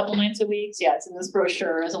games a couple nights a week. So yeah, it's in this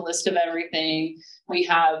brochure as a list of everything. We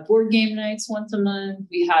have board game nights once a month.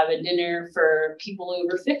 We have a dinner for people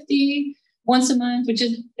over 50 once a month, which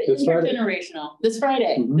is intergenerational. This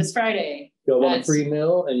Friday. Mm-hmm. This Friday. You want a free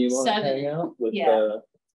meal and you want to hang out with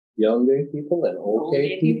young gay people and old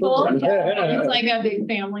gay people. It's like a big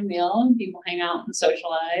family meal and people hang out and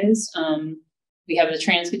socialize. We have the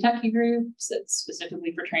Trans Kentucky group that's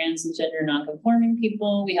specifically for trans and gender nonconforming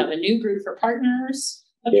people. We have a new group for partners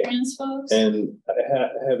of trans folks. And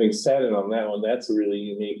having sat in on that one, that's a really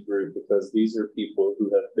unique group because these are people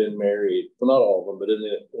who have been married. Well, not all of them, but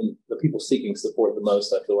in the people seeking support the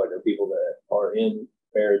most, I feel like, are people that are in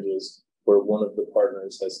marriages where one of the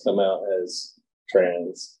partners has come out as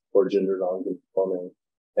trans or gender nonconforming,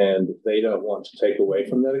 and they don't want to take away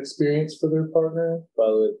from that experience for their partner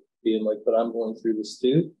by being like, but I'm going through this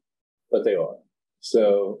too, but they are.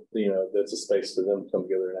 So, that's a space for them to come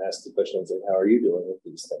together and ask the questions like, how are you dealing with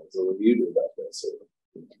these things? Or what do you do about this?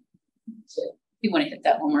 So if you want to hit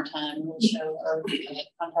that one more time, we'll show our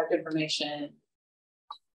contact information.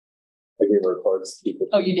 I gave her cards to keep it.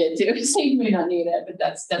 Oh, you did too. So you may not need it, but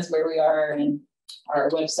that's where we are, and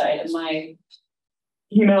our website. And my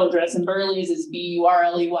email address in Burley's is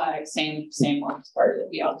BURLEY, same one part of it.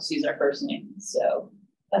 We also use our first name. So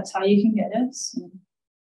that's how you can get us. And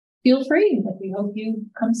feel free. Like, we hope you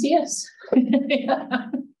come see us. Thank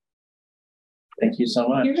you so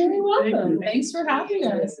much. You're very welcome. Thanks for having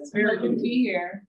us. It's very good to be here.